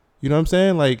Europe, you know what I'm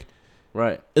saying? Like,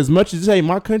 right. As much as say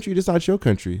my country, this not your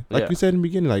country. Like we said in the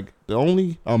beginning, like the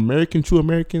only true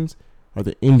Americans are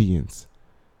the Indians.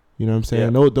 You know what I'm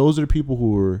saying? Yeah. Those are the people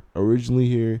who were originally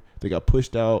here. They got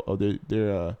pushed out of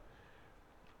their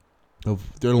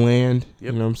land.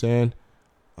 Yep. You know what I'm saying?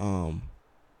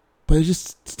 But it's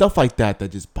just stuff like that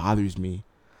just bothers me.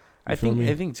 I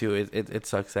think too. It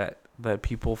sucks that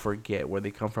people forget where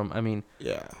they come from. I mean,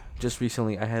 just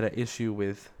recently I had an issue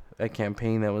with a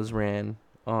campaign that was ran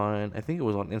on, I think it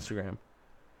was on Instagram,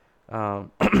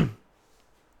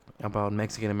 about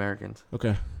Mexican Americans.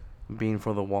 Okay. Being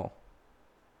for the wall.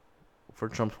 For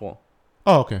Trump's wall.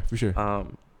 Oh, okay, for sure.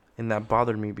 And that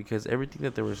bothered me because everything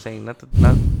that they were saying, not that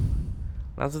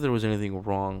there was anything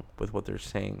wrong with what they're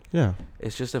saying. Yeah.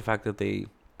 It's just the fact that they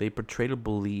portray to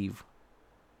believe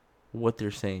what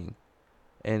they're saying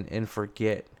and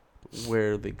forget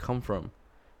where they come from.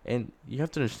 And you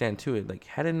have to understand too, like,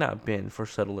 had it not been for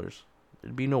settlers,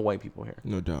 there'd be no white people here.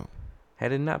 No doubt.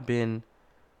 Had it not been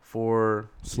for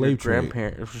slave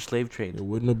grandparents, for slave trade, there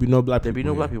wouldn't be no black people. There'd be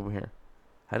no black people here.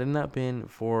 Had it not been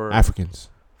for Africans,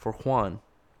 for Juan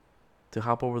to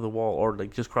hop over the wall or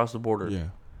like just cross the border,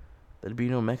 there'd be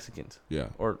no Mexicans. Yeah.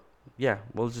 Or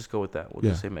we'll just go with that. We'll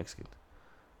just say Mexicans.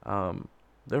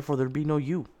 Therefore, there'd be no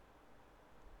you.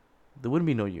 There wouldn't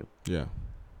be no you. Yeah.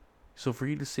 So for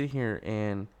you to sit here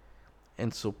and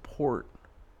support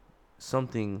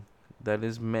something that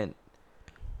is meant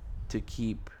to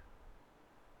keep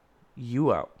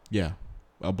you out. Yeah.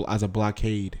 As a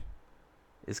blockade.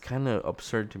 It's kind of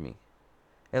absurd to me.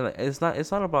 And it's not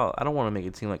about, I don't want to make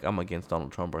it seem like I'm against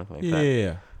Donald Trump or anything like that.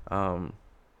 Yeah.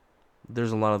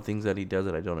 There's a lot of things that he does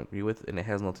that I don't agree with, and it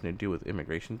has nothing to do with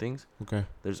immigration things. Okay.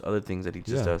 There's other things that he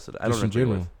just does that I don't agree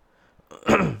with.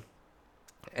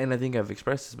 And I think I've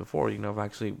expressed this before, I've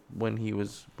actually, when he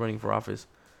was running for office,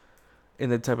 in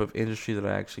the type of industry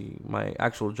that my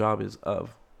actual job is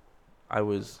of, I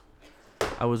was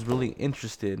really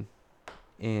interested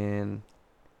in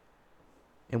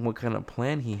what kind of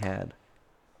plan he had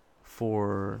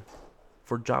for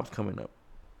jobs coming up.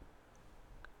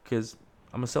 Because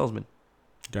I'm a salesman.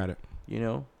 Got it. You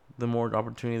know, the more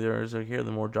opportunity there is here,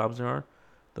 the more jobs there are,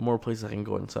 the more places I can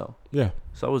go and sell. Yeah.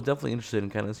 So I was definitely interested in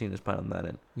kind of seeing his plan on that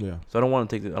end. Yeah. So I don't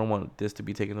want this to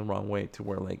be taken the wrong way to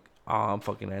where like, oh, I'm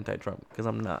fucking anti-Trump, because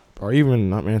I'm not. Or even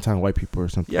not anti-white people or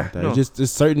something Yeah, like that. no. It's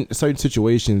just certain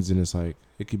situations, and it's like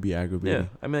it could be aggravating. Yeah,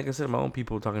 I mean, like I said, my own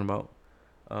people talking about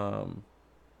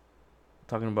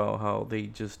how they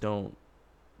just don't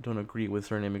agree with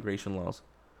certain immigration laws.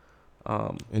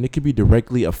 And it could be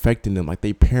directly affecting them, like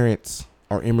they parents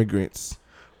are immigrants,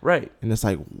 right? and it's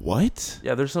like, what?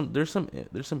 Yeah, there's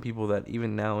some people that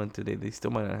even now and today they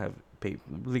still might not have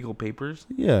legal papers.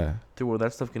 Yeah, to where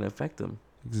that stuff can affect them.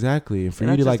 exactly. And for And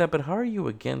you not to just like, that, but how are you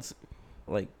against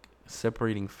like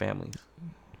separating families?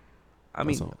 I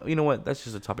mean, That's you know what? That's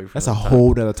just a topic for that's a another time.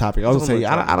 whole other topic. I was That's gonna a say,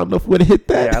 whole I don't know if we're gonna hit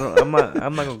that. Yeah, I'm not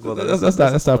gonna go there.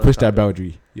 Let's not push that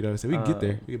boundary. You know what I'm saying? We can get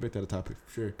there. We can get back to the topic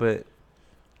for sure. But,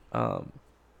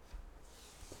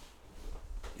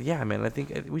 yeah, man, I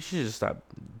think we should just stop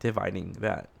dividing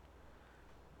that.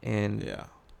 And Yeah,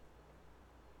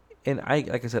 and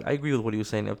like I said, I agree with what he was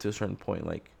saying up to a certain point.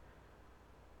 Like,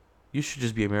 you should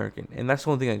just be American, and that's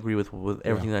the only thing I agree with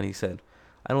everything that he said.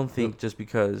 I don't think just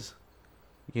because,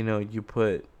 you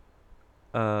put,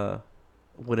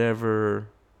 whatever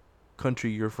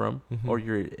country you're from or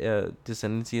your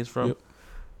descendancy is from,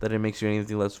 that it makes you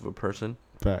anything less of a person.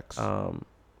 facts.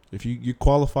 If you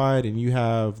qualified and you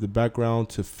have the background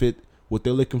to fit what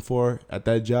they're looking for at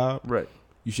that job, Right.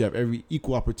 you should have every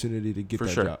equal opportunity to get For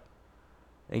that sure. job.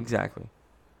 Exactly.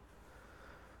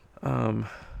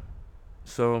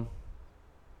 So,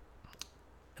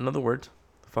 in other words,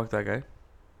 fuck that guy.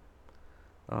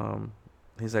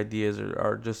 His ideas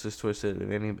are just as twisted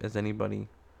as anybody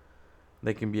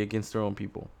that can be against their own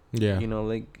people. Yeah.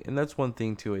 And that's one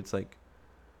thing too. It's like,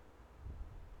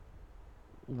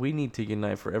 we need to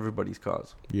unite for everybody's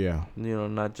cause. Yeah.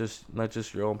 Not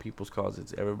just your own people's cause.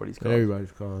 It's everybody's cause.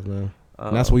 Everybody's cause, man.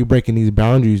 And that's why we breaking these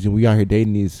boundaries, and we out here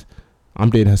dating these. I'm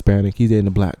dating Hispanic. He's dating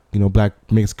a black,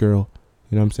 black mixed girl.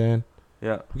 You know what I'm saying?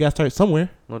 Yeah. We gotta start somewhere.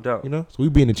 No doubt. So we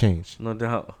being the change. No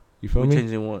doubt. You feel We're me?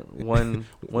 changing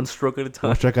one stroke at a time.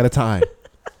 One strike at a time.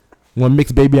 One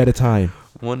mixed baby at a time.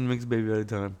 One mixed baby at a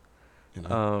time.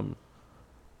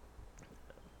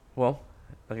 Well,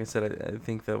 like I said, I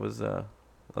think that was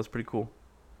pretty cool.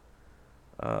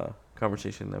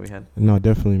 Conversation that we had. No,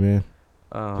 definitely, man.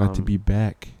 Glad to be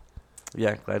back.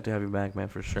 Yeah, glad to have you back, man,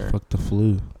 for sure. Fuck the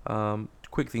flu.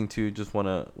 Quick thing too, just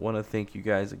wanna thank you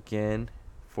guys again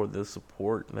for the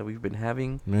support that we've been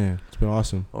having. Man, it's been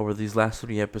awesome over these last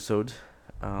 3 episodes.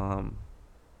 And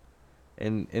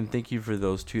thank you for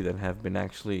those 2 that have been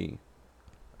actually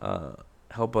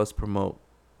help us promote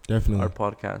definitely our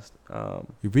podcast.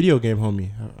 Your video game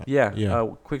homie. Yeah.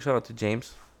 Quick shout out to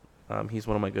James. He's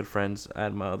one of my good friends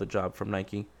at my other job from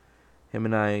Nike. Him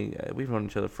and I, we've known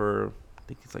each other for, I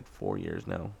think it's like 4 years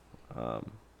now.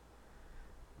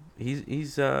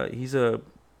 He's a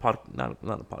not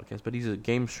a podcast, but he's a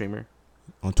game streamer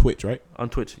on Twitch, right? On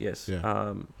Twitch, yes. Yeah.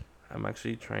 I'm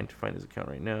actually trying to find his account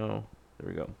right now. There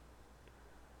we go.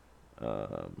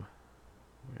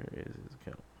 Where is his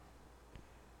account?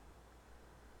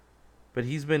 But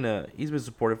he's been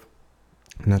supportive.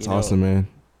 And that's awesome, man.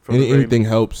 Anything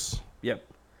helps. Yep.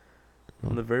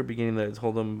 From the very beginning that I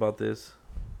told him about this,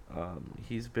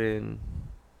 he's been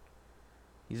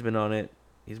on it.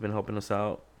 He's been helping us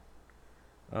out,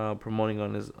 promoting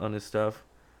on his stuff.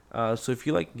 So if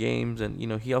you like games, and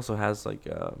he also has like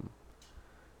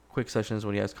quick sessions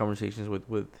when he has conversations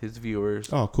with his viewers.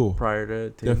 Oh, cool. Prior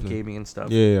to him gaming and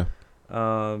stuff. Yeah.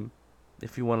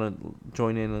 If you want to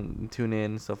join in and tune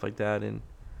in and stuff like that and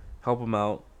help him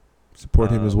out,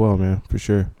 support him as well, man, for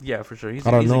sure. Yeah, for sure. He's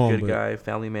a good guy,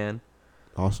 family man.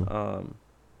 Awesome.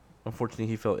 Unfortunately,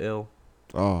 he fell ill.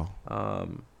 Oh.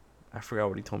 I forgot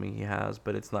what he told me he has,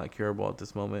 but it's not curable at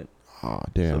this moment. Oh,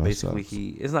 damn. So basically,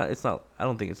 it's not. I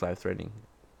don't think it's life threatening,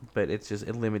 but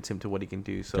it limits him to what he can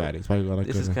do. So this is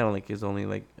kind of like his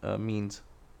only means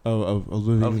of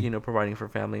living. Of providing for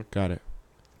family. Got it.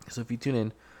 So if you tune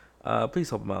in, please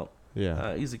help him out.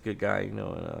 Yeah. He's a good guy,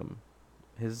 and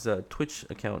his Twitch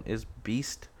account is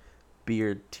Beast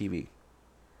Beard TV.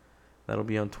 That'll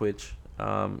be on Twitch.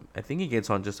 I think he gets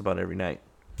on just about every night.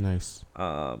 Nice.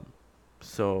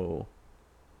 So,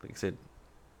 like I said,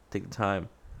 take the time,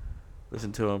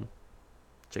 listen to him,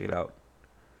 check it out.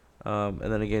 And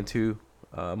then again too,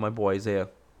 my boy Isaiah.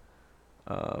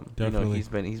 Definitely. He's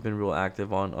been real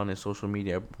active on his social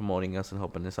media, promoting us and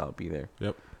helping us out. Be there.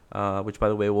 Yep. Which, by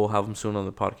the way, we'll have him soon on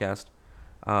the podcast.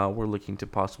 We're looking to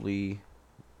possibly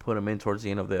put him in towards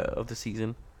the end of the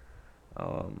season.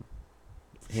 Him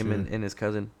Sure. and his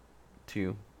cousin,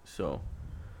 too. So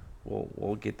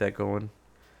we'll get that going.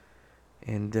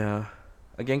 And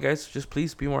again, guys, just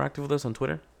please be more active with us on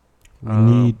Twitter. We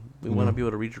need. We you want to know, be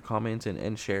able to read your comments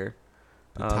and share.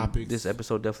 the topics. This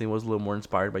episode definitely was a little more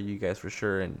inspired by you guys for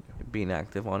sure, and being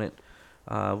active on it.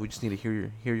 We just need to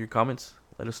hear your comments.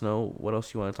 Let us know what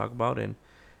else you want to talk about, and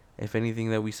if anything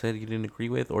that we said you didn't agree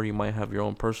with, or you might have your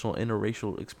own personal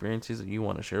interracial experiences that you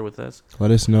want to share with us.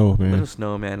 Let us know, man. Let us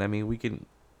know, man. I mean, we can.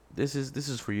 This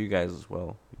is for you guys as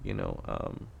well. You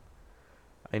know,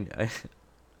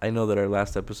 I know that our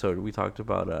last episode we talked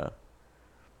about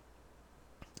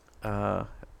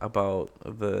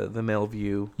the male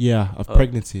view Yeah, of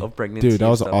pregnancy. of pregnancy. Dude, that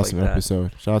and was an stuff like awesome that.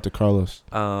 episode. Shout out to Carlos.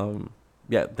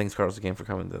 Yeah, thanks Carlos again for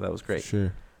coming. That was great.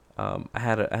 Sure. I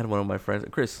had one of my friends,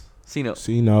 Chris Cino.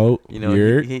 See, no. You know,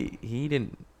 You're, he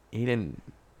didn't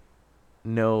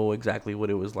know exactly what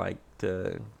it was like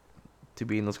to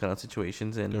be in those kind of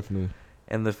situations, and definitely.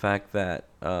 the fact that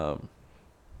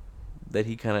that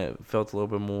he kind of felt a little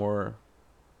bit more.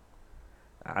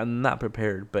 I'm not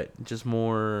prepared, but just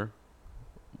more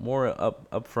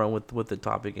up front with the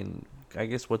topic, and I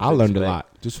guess what I to learned a expect.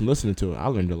 lot just from listening to it. I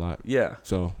learned a lot. Yeah.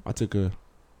 So I took a.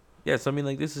 Yeah, so I mean,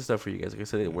 like, this is stuff for you guys. Like I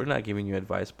said, we're not giving you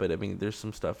advice, but I mean, there's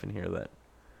some stuff in here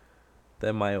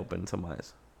that might open some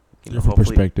eyes. You know, Different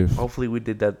hopefully, perspective. hopefully we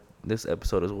did that this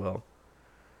episode as well.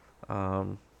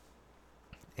 And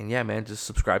yeah, man, just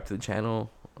subscribe to the channel,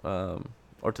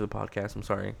 or to the podcast. I'm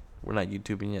sorry, we're not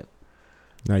YouTubing yet.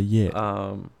 Not yet.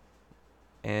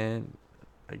 And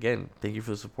again, thank you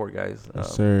for the support, guys.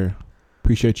 Yes, sir.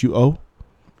 Appreciate you, O.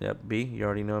 Yeah, B, you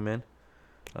already know, man.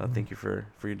 Thank you for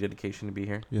your dedication to be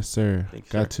here. Yes, sir. Thank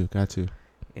you, Got to.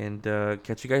 and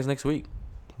catch you guys next week.